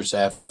 years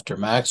after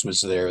Max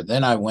was there.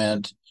 Then I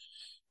went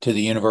to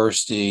the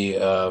University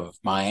of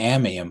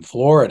Miami in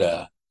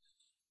Florida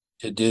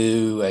to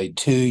do a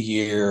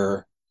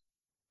 2-year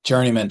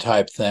journeyman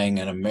type thing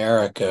in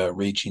America,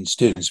 reaching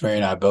students. Mary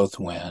and I both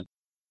went.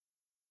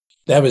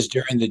 That was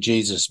during the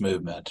Jesus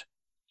movement,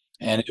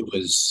 and it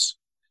was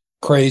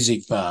crazy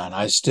fun.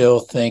 I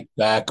still think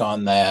back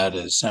on that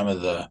as some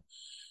of the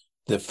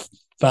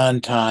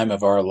fun time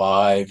of our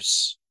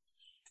lives.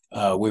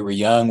 We were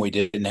young, we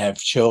didn't have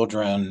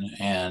children,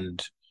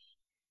 and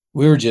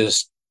we were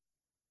just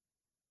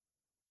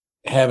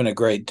having a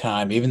great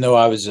time. Even though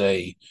I was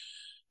a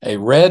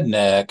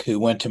redneck who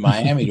went to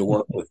Miami to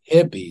work with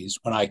hippies,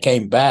 when I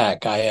came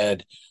back, I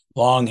had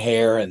long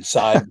hair and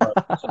sideburns.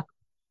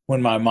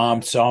 When my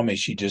mom saw me,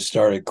 she just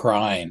started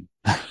crying.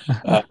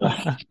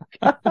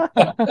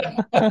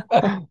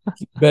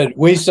 But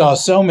we saw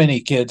so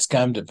many kids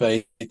come to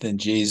faith in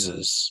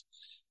Jesus,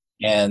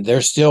 and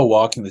they're still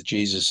walking with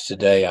Jesus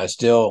today. I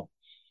still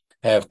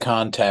have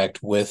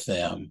contact with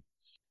them.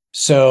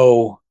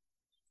 So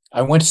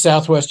I went to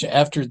Southwestern.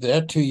 After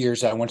that 2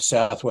 years, I went to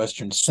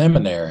Southwestern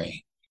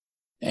Seminary.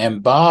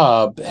 And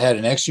Bob had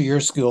an extra year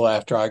of school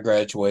after I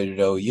graduated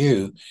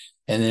OU.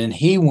 And then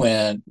he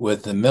went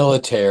with the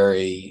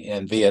military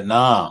in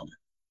Vietnam.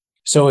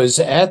 So it was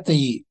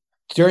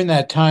during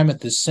that time at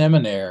the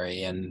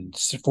seminary in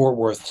Fort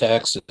Worth,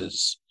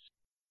 Texas,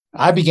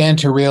 I began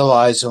to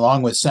realize,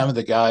 along with some of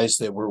the guys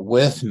that were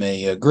with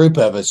me, a group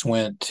of us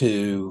went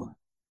to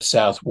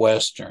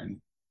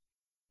Southwestern.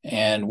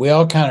 And we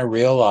all kind of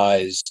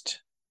realized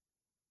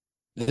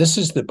this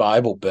is the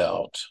Bible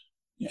Belt,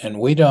 and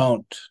we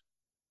don't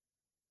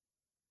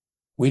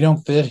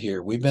fit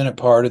here. We've been a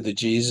part of the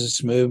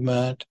Jesus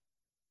movement,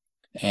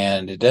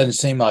 and it doesn't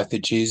seem like the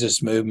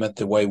Jesus movement,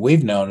 the way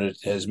we've known it,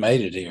 has made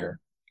it here.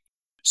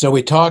 So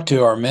we talked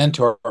to our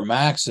mentor,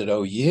 Max, at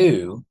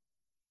OU,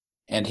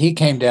 and he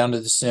came down to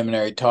the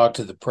seminary, talked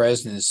to the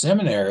president of the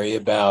seminary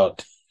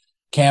about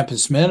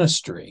campus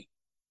ministry.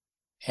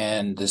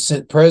 And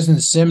the president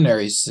of the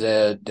seminary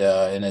said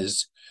in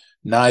his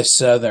nice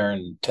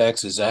Southern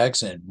Texas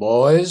accent,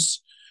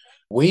 "Boys,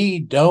 we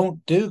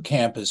don't do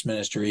campus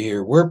ministry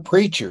here. We're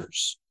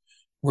preachers.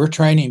 We're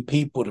training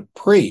people to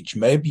preach.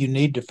 Maybe you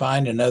need to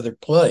find another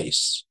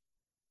place."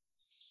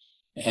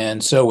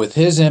 And so with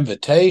his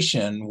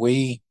invitation,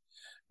 we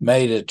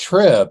made a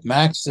trip.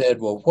 Max said,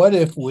 "Well, what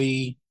if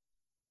we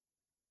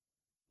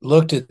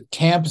looked at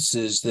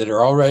campuses that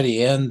are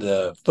already in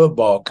the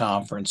football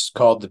conference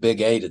called the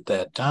Big Eight at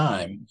that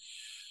time?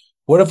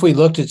 What if we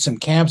looked at some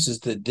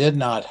campuses that did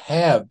not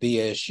have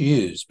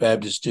BSUs,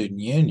 Baptist Student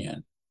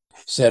Union?"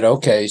 Said,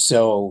 okay,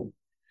 so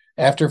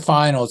after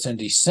finals in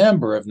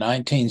December of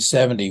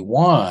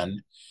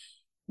 1971,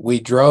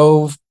 we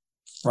drove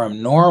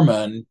from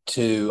Norman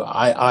to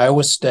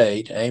Iowa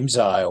State, Ames,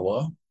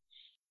 Iowa.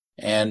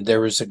 And there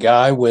was a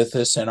guy with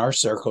us in our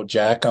circle,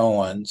 Jack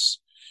Owens.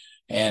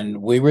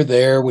 And we were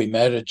there. We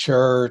met at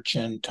church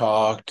and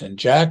talked. And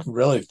Jack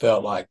really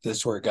felt like this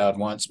is where God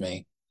wants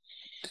me.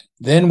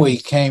 Then we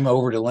came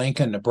over to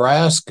Lincoln,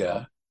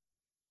 Nebraska.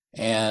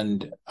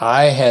 And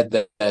I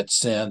had that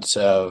sense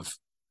of,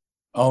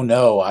 oh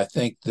no, I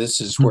think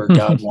this is where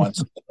God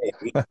wants me.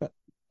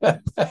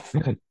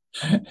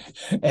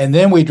 And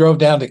then we drove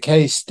down to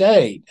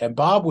K-State, and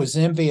Bob was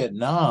in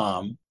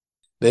Vietnam,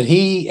 but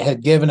he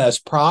had given us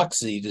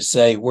proxy to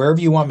say, wherever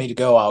you want me to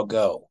go, I'll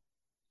go.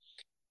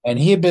 And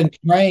he had been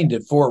trained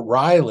at Fort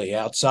Riley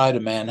outside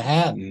of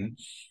Manhattan,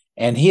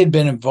 and he had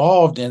been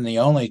involved in the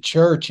only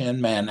church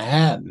in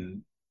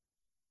Manhattan,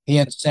 he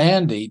and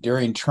Sandy,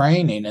 during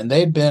training, and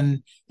they'd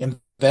been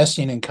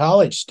investing in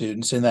college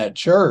students in that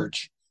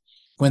church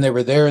when they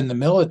were there in the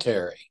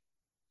military.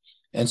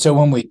 And so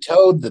when we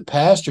told the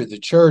pastor of the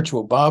church,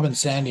 well, Bob and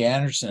Sandy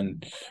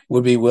Anderson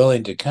would be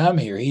willing to come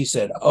here, he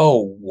said,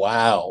 oh,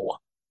 wow,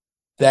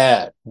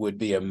 that would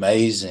be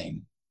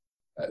amazing.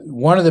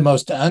 One of the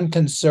most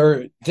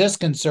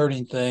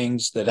disconcerting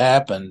things that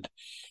happened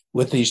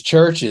with these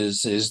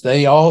churches is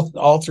they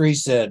all three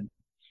said,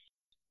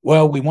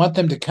 well, we want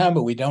them to come,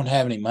 but we don't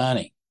have any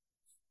money.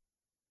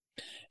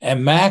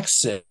 And Max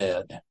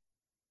said,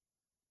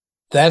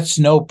 that's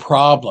no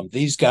problem.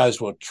 These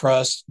guys will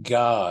trust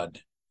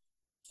God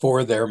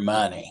for their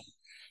money.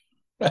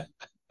 I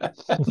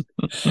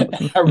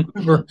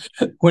remember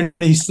when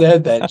he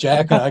said that,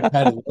 Jack and I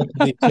kind of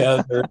looked at each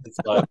other. It's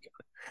like,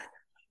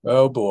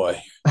 oh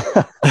boy.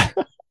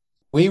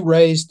 We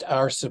raised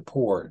our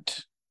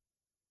support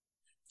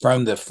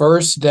from the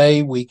first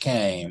day we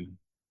came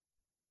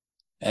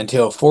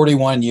until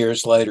 41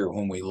 years later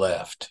when we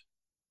left.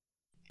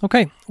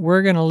 Okay,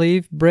 we're going to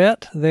leave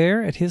Brett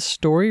there at his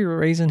story,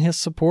 raising his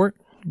support,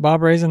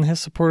 Bob raising his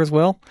support as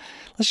well.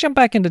 Let's jump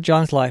back into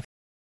John's life.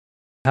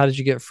 How did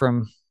you get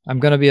from, I'm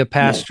going to be a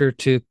pastor,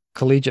 to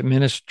collegiate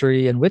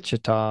ministry in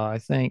Wichita, I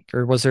think?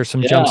 Or was there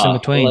some jumps in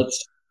between? Well,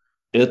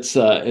 it's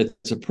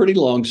a pretty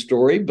long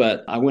story,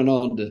 but I went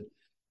on to,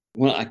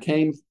 when I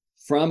came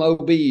from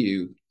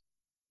OBU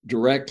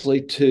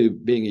directly to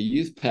being a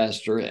youth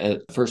pastor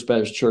at First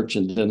Baptist Church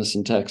in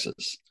Denison,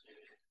 Texas.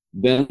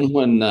 Then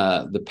when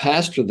the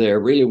pastor there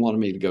really wanted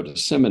me to go to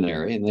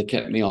seminary, and they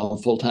kept me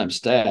on full-time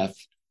staff,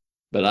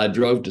 but I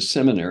drove to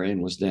seminary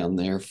and was down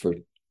there for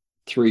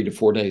 3 to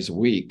 4 days a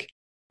week.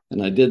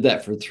 And I did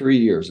that for 3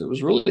 years. It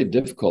was really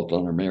difficult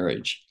on our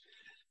marriage.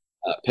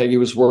 Peggy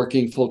was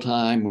working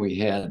full-time. We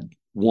had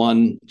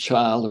one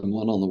child and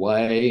one on the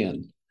way.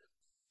 And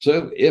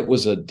so it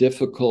was a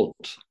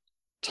difficult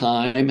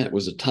time. It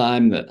was a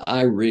time that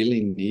I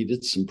really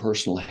needed some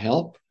personal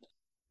help.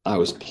 I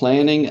was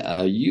planning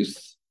a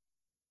youth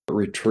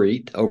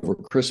retreat over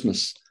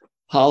Christmas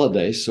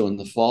holidays. So in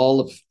the fall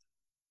of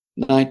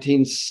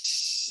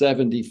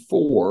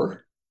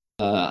 1974,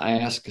 I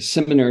asked a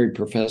seminary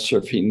professor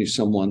if he knew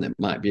someone that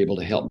might be able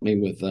to help me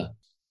with a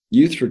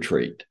youth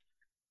retreat.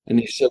 And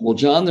he said, well,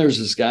 John, there's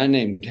this guy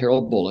named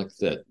Harold Bullock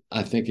that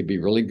I think it'd be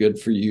really good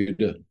for you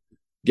to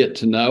get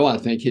to know. I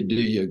think he'd do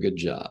you a good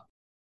job.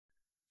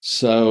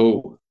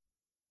 So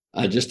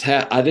I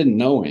didn't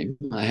know him.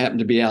 I happened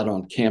to be out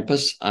on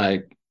campus. I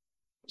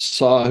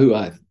saw who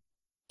I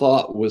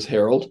thought was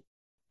Harold.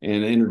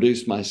 and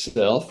introduced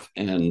myself.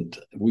 And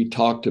we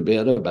talked a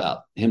bit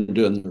about him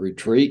doing the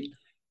retreat.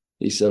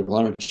 He said,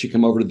 why don't you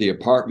come over to the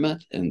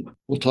apartment and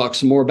we'll talk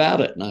some more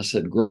about it? And I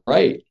said,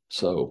 great.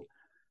 So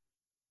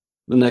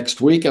the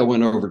next week I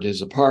went over to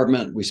his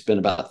apartment. We spent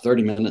about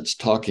 30 minutes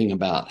talking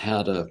about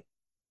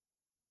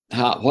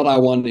what I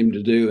wanted him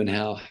to do and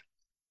how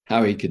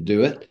he could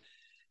do it.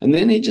 And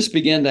then he just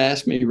began to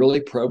ask me really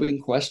probing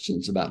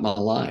questions about my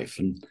life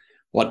and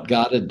what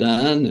God had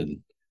done, and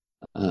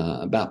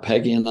about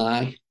Peggy and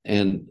I.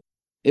 And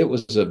it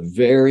was a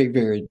very,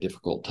 very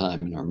difficult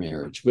time in our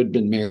marriage. We'd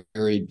been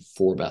married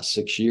for about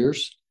 6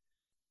 years.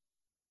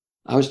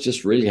 I was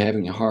just really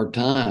having a hard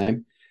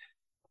time.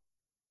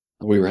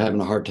 We were having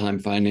a hard time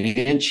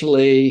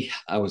financially.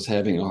 I was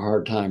having a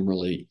hard time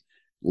really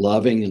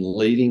loving and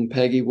leading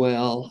Peggy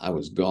well. I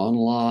was gone a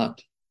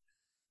lot.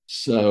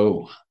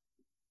 So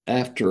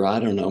after, I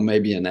don't know,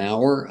 maybe an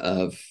hour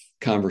of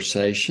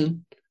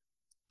conversation,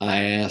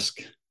 I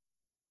asked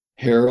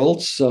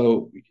Harold,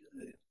 so,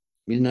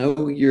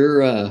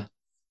 you've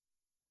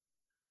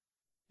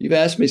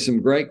asked me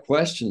some great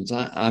questions.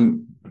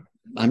 I'm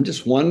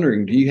just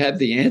wondering, do you have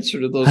the answer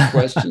to those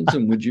questions?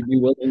 And would you be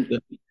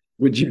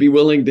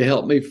willing to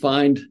help me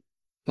find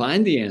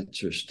the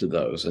answers to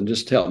those and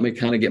just help me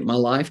kind of get my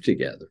life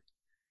together?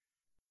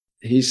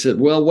 He said,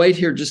 well, wait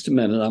here just a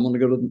minute. I'm going to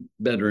go to the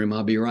bedroom.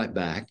 I'll be right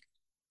back.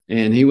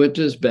 And he went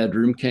to his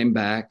bedroom, came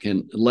back,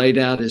 and laid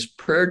out his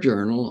prayer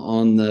journal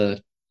on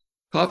the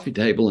coffee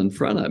table in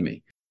front of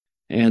me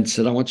and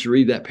said, I want you to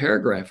read that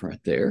paragraph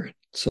right there.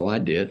 So I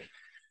did.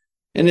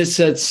 And it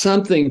said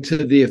something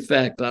to the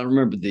effect, I don't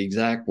remember the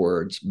exact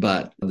words,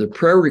 but the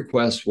prayer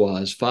request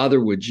was,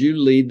 Father, would you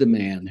lead the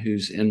man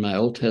who's in my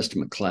Old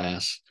Testament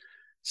class,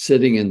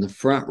 sitting in the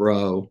front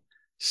row,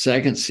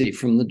 second seat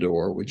from the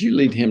door? Would you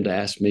lead him to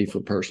ask me for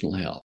personal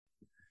help?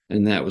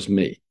 And that was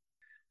me.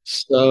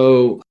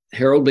 So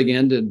Harold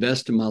began to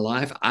invest in my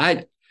life.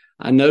 I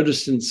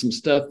noticed in some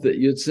stuff that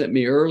you had sent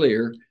me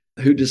earlier,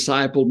 who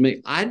discipled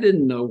me. I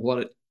didn't know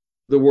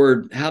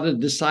how to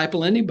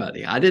disciple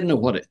anybody. I didn't know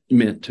what it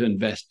meant to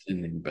invest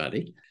in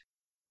anybody.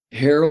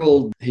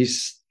 Harold, he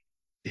said,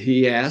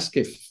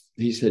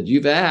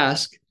 you've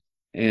asked,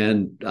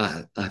 and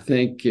I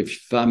think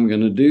if I'm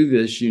going to do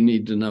this, you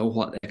need to know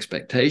what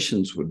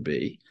expectations would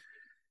be.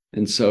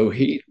 And so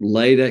he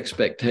laid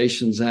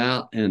expectations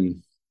out,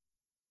 and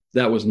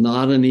that was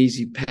not an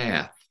easy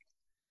path.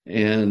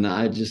 And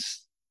I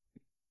just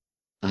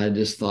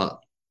thought,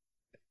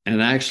 and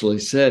actually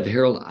said,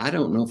 Harold, I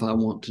don't know if I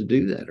want to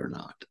do that or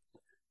not.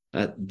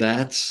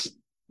 That's,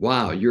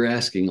 wow, you're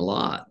asking a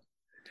lot.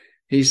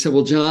 He said,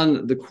 well,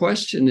 John, the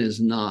question is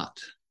not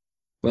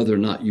whether or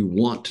not you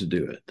want to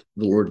do it.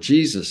 The Lord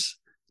Jesus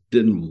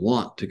didn't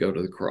want to go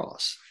to the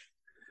cross.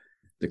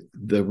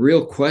 The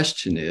real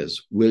question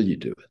is, will you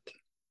do it?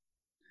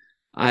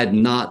 I had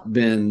not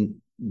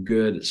been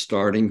good at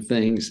starting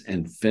things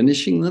and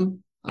finishing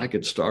them. I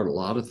could start a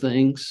lot of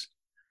things,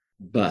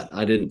 but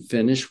I didn't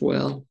finish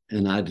well.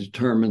 And I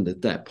determined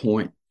at that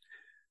point,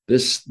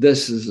 this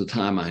is the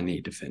time I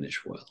need to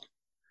finish well.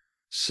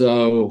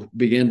 So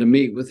began to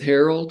meet with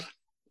Harold,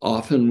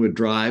 often would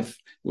drive.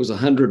 It was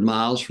 100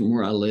 miles from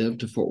where I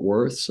lived to Fort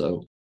Worth.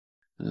 So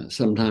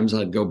sometimes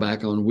I'd go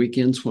back on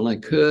weekends when I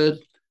could.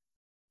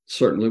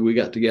 Certainly we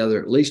got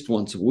together at least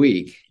once a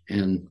week,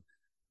 and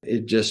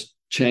it just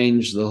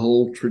changed the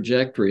whole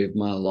trajectory of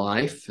my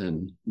life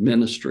and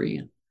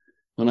ministry.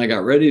 When I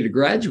got ready to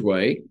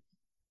graduate,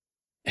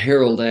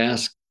 Harold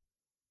asked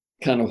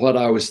kind of what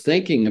I was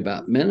thinking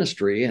about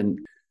ministry, and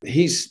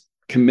he's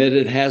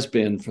committed, has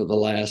been for the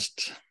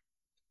last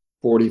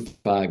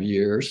 45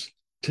 years,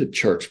 to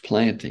church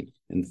planting.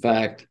 In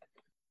fact,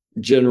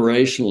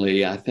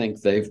 generationally, I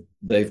think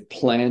they've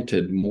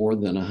planted more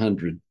than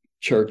 100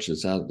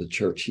 churches out of the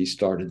church he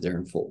started there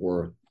in Fort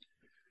Worth,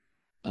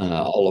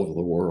 all over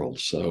the world.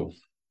 So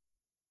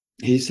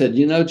he said,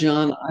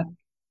 John,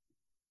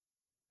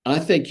 I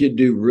think you'd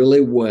do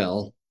really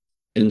well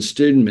in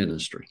student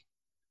ministry.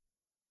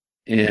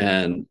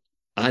 And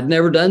I'd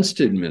never done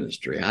student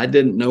ministry. I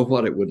didn't know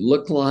what it would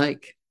look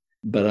like,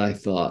 but I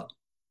thought,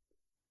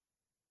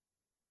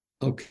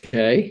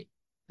 okay,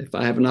 if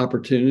I have an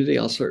opportunity,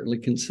 I'll certainly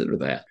consider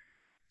that.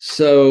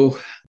 So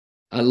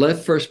I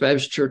left First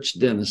Baptist Church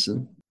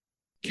Denison,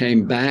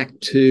 came back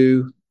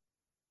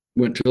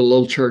went to a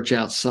little church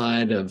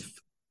outside of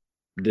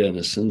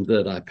Denison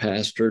that I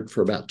pastored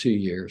for about 2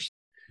 years.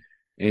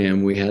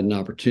 And we had an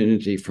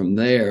opportunity from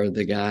there.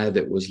 The guy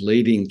that was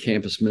leading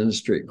campus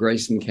ministry at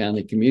Grayson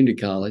County Community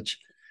College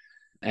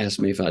asked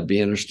me if I'd be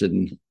interested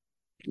in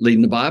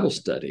leading the Bible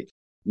study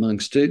among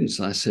students.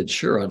 I said,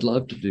 sure, I'd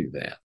love to do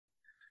that.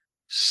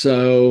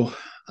 So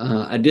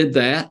I did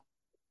that.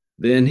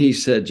 Then he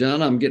said,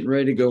 John, I'm getting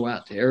ready to go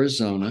out to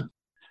Arizona.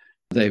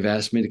 They've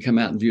asked me to come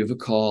out in view of a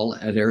call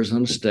at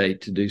Arizona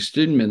State to do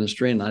student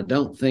ministry, and I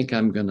don't think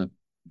I'm going to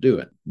do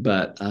it.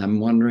 But I'm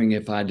wondering,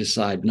 if I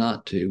decide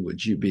not to,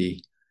 would you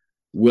be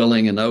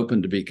willing and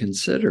open to be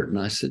considered? And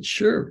I said,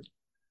 sure.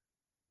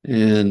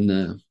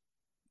 And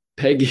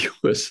Peggy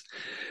was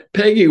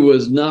Peggy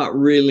was not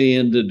really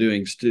into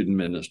doing student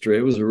ministry.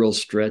 It was a real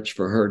stretch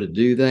for her to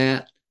do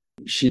that.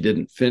 She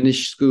didn't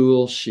finish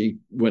school. She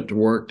went to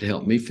work to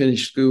help me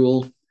finish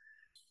school.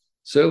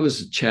 So it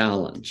was a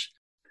challenge.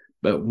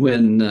 But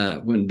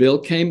when Bill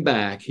came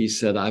back, he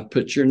said, I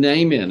put your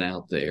name in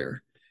out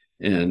there,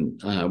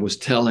 and was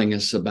telling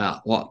us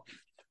about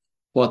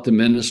what the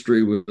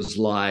ministry was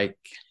like.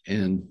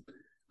 And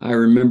I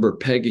remember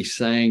Peggy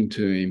saying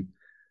to him,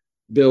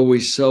 Bill, we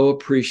so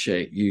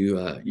appreciate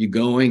you you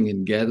going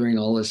and gathering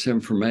all this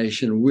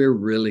information. We're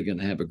really going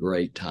to have a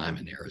great time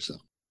in Arizona.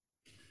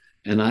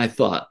 And I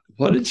thought,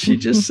 what did she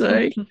just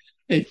say?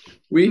 Hey,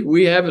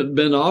 we haven't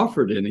been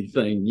offered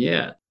anything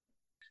yet.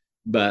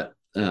 But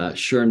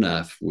sure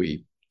enough,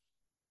 we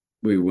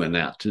went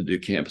out to do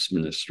campus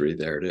ministry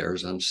there at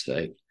Arizona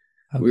State.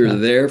 Okay. We were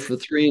there for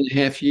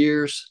 3.5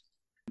 years,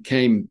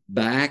 came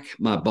back.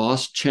 My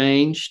boss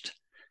changed.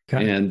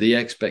 Okay. And the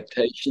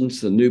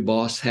expectations the new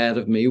boss had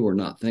of me were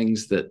not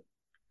things that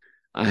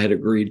I had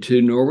agreed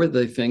to, nor were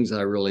they things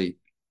I really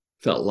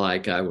felt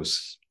like I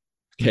was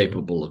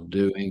capable of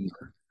doing.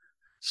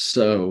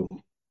 So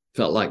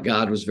felt like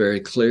God was very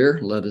clear,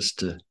 led us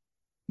to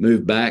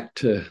move back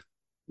to,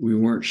 we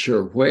weren't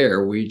sure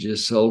where. We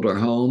just sold our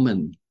home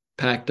and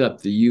packed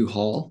up the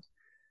U-Haul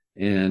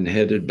and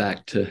headed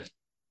back to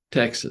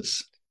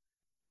Texas.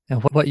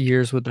 And what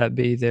years would that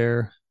be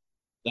there?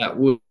 That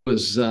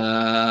was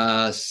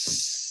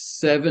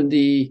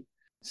 70.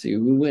 See,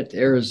 we went to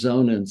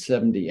Arizona in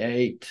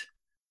 78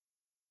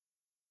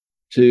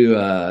 to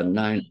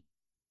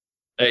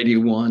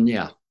 81.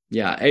 Yeah,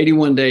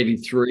 81 to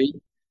 83.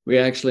 We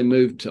actually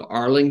moved to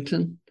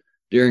Arlington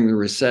during the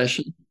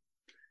recession.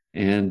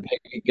 And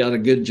Peggy got a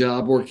good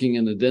job working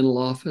in the dental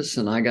office,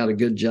 and I got a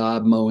good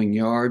job mowing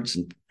yards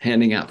and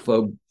handing out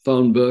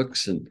phone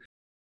books and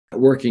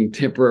working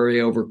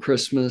temporary over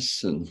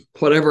Christmas and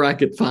whatever I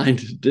could find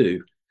to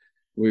do.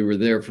 We were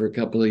there for a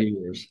couple of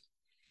years.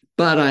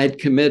 But I had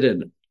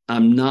committed,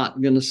 I'm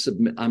not going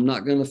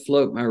to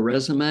float my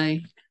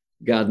resume.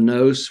 God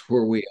knows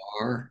where we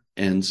are.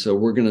 And so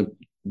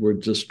we'll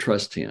just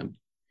trust him.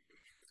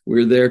 We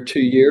were there 2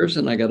 years,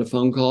 and I got a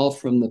phone call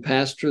from the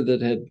pastor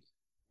that had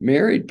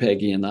married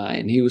Peggy and I,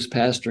 and he was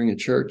pastoring a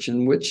church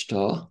in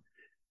Wichita,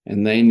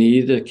 and they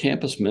needed a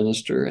campus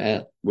minister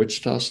at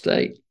Wichita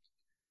State,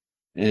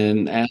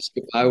 and asked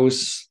if I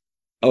was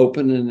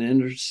open and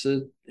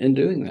interested in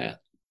doing that.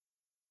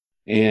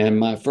 And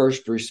my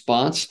first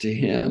response to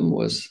him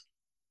was,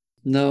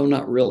 no,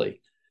 not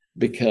really,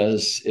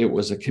 because it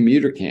was a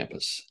commuter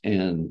campus,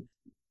 and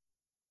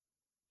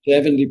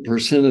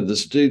 70% of the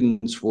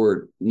students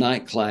were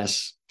night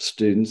class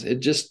students. It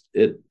just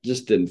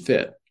didn't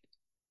fit.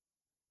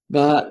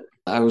 But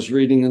I was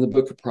reading in the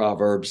book of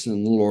Proverbs,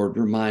 and the Lord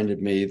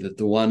reminded me that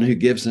the one who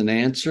gives an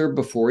answer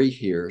before he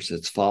hears,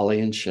 it's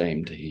folly and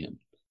shame to him.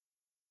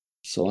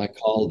 So I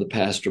called the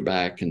pastor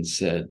back and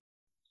said,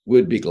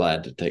 we'd be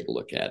glad to take a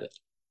look at it.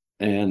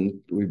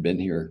 And we've been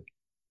here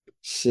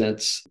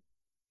since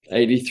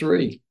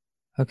 83.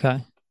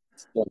 Okay.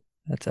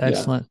 That's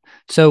excellent. Yeah.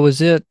 So was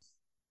that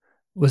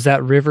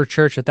River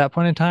Church at that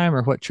point in time,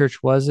 or what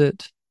church was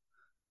it?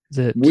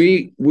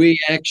 We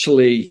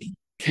actually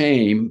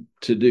came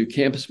to do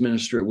campus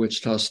ministry at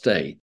Wichita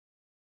State.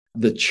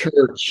 The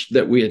church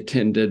that we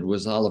attended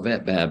was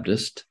Olivet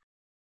Baptist,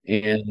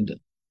 and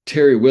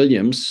Terry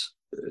Williams,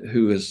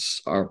 who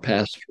is our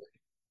pastor,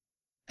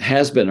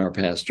 has been our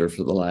pastor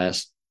for the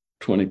last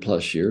 20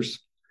 plus years.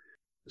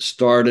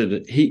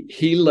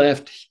 He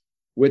left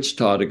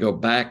Wichita to go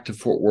back to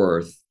Fort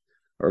Worth,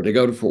 or to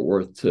go to Fort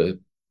Worth to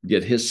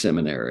get his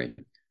seminary.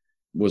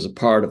 Was a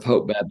part of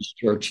Hope Baptist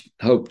Church,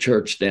 Hope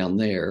Church down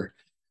there,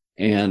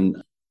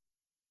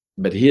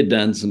 but he had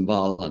done some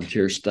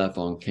volunteer stuff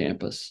on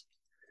campus.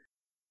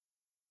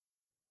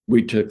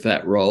 We took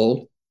that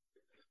role,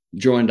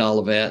 joined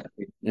Olivet,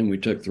 and we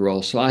took the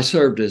role. So I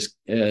served as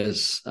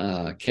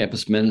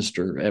campus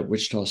minister at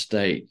Wichita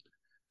State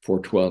for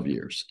 12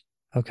 years.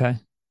 Okay,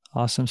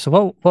 awesome.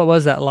 So what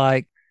was that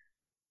like,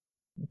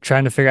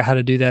 trying to figure out how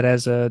to do that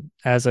as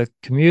a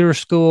commuter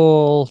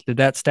school? Did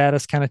that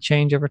status kind of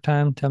change over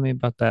time? Tell me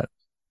about that.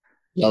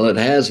 Well, it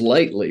has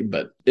lately,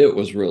 but it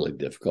was really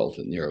difficult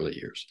in the early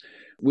years.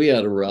 We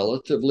had a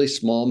relatively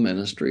small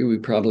ministry. We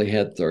probably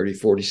had 30,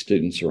 40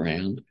 students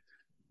around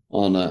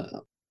on a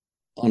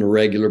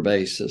regular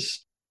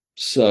basis.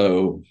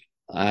 So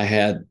I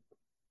had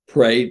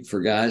prayed for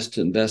guys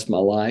to invest my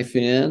life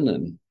in,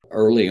 and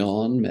early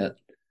on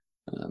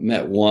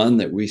met one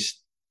that we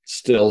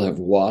still have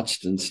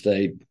watched and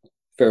stayed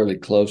fairly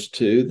close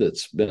to,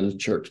 that's been a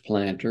church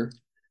planter.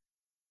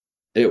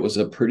 It was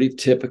a pretty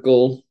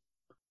typical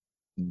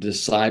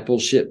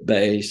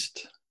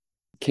discipleship-based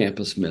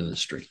campus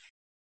ministry.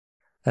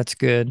 That's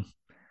good.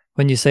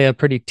 When you say a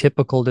pretty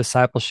typical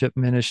discipleship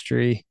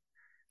ministry,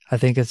 I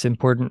think it's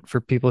important for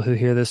people who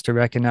hear this to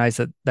recognize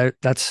that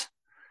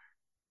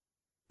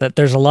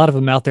there's a lot of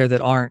them out there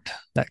that aren't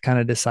that kind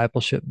of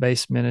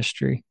discipleship-based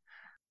ministry.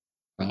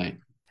 Right.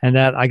 And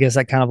that, I guess,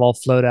 that kind of all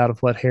flowed out of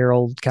what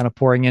Harold kind of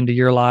pouring into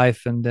your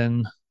life, and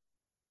then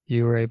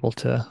you were able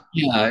to?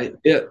 Yeah,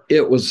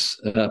 it was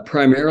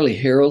primarily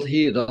Harold.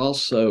 He had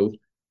also,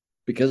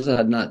 because I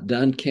had not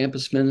done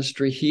campus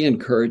ministry, he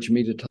encouraged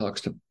me to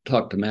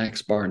talk to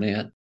Max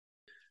Barnett.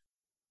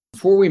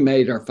 Before we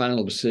made our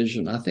final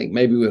decision, I think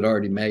maybe we had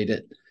already made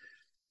it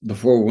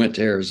before we went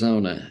to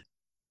Arizona.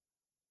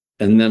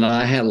 And then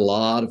I had a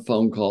lot of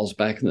phone calls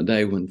back in the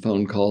day when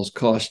phone calls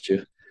cost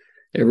you.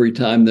 Every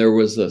time there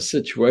was a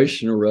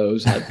situation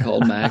arose, I'd call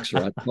Max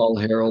or I'd call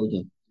Harold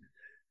and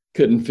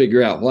couldn't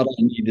figure out what I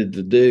needed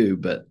to do.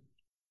 But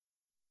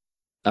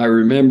I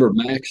remember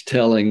Max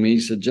telling me, he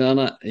said,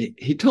 John,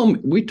 he told me,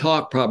 we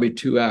talked probably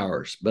 2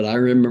 hours, but I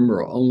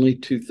remember only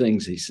two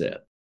things he said.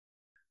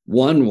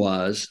 One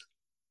was,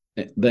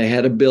 they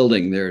had a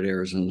building there at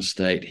Arizona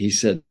State. He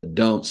said,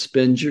 don't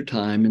spend your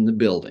time in the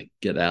building.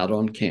 Get out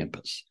on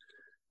campus.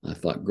 I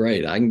thought,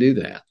 great, I can do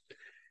that.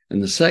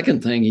 And the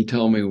second thing he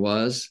told me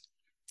was,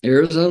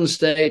 Arizona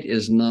State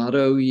is not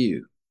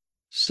OU.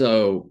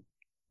 So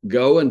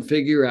go and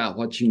figure out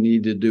what you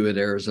need to do at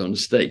Arizona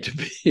State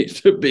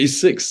to be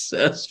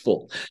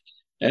successful.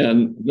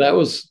 And it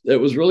was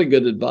really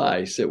good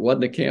advice. It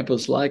wasn't a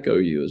campus like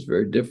OU. It was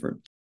very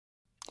different.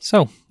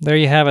 So there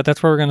you have it.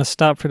 That's where we're going to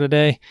stop for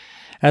today.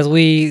 As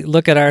we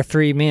look at our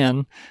three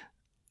men,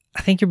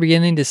 I think you're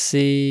beginning to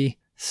see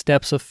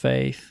steps of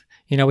faith.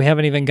 You know, we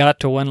haven't even got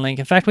to one link.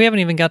 In fact, we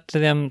haven't even got to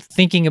them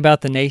thinking about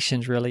the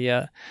nations really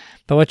yet.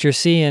 But what you're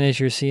seeing is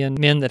you're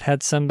seeing men that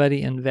had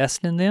somebody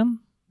invest in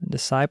them, and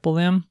disciple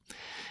them,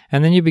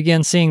 and then you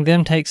begin seeing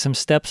them take some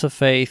steps of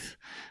faith.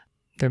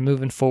 They're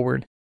moving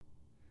forward.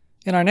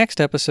 In our next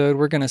episode,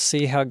 we're going to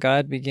see how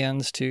God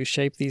begins to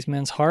shape these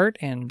men's heart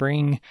and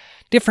bring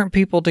different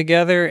people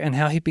together, and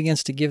how he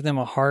begins to give them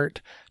a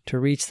heart to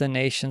reach the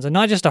nations. And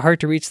not just a heart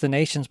to reach the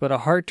nations, but a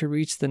heart to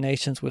reach the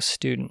nations with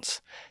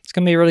students. It's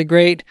going to be really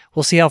great.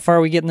 We'll see how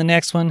far we get in the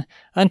next one.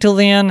 Until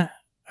then,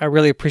 I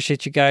really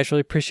appreciate you guys.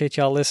 Really appreciate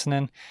y'all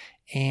listening.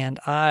 And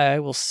I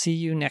will see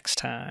you next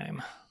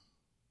time.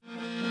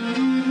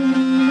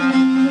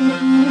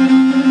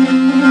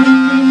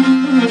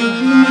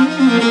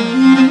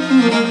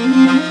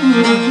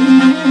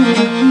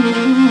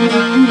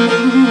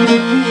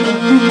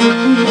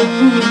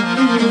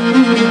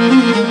 Thank you.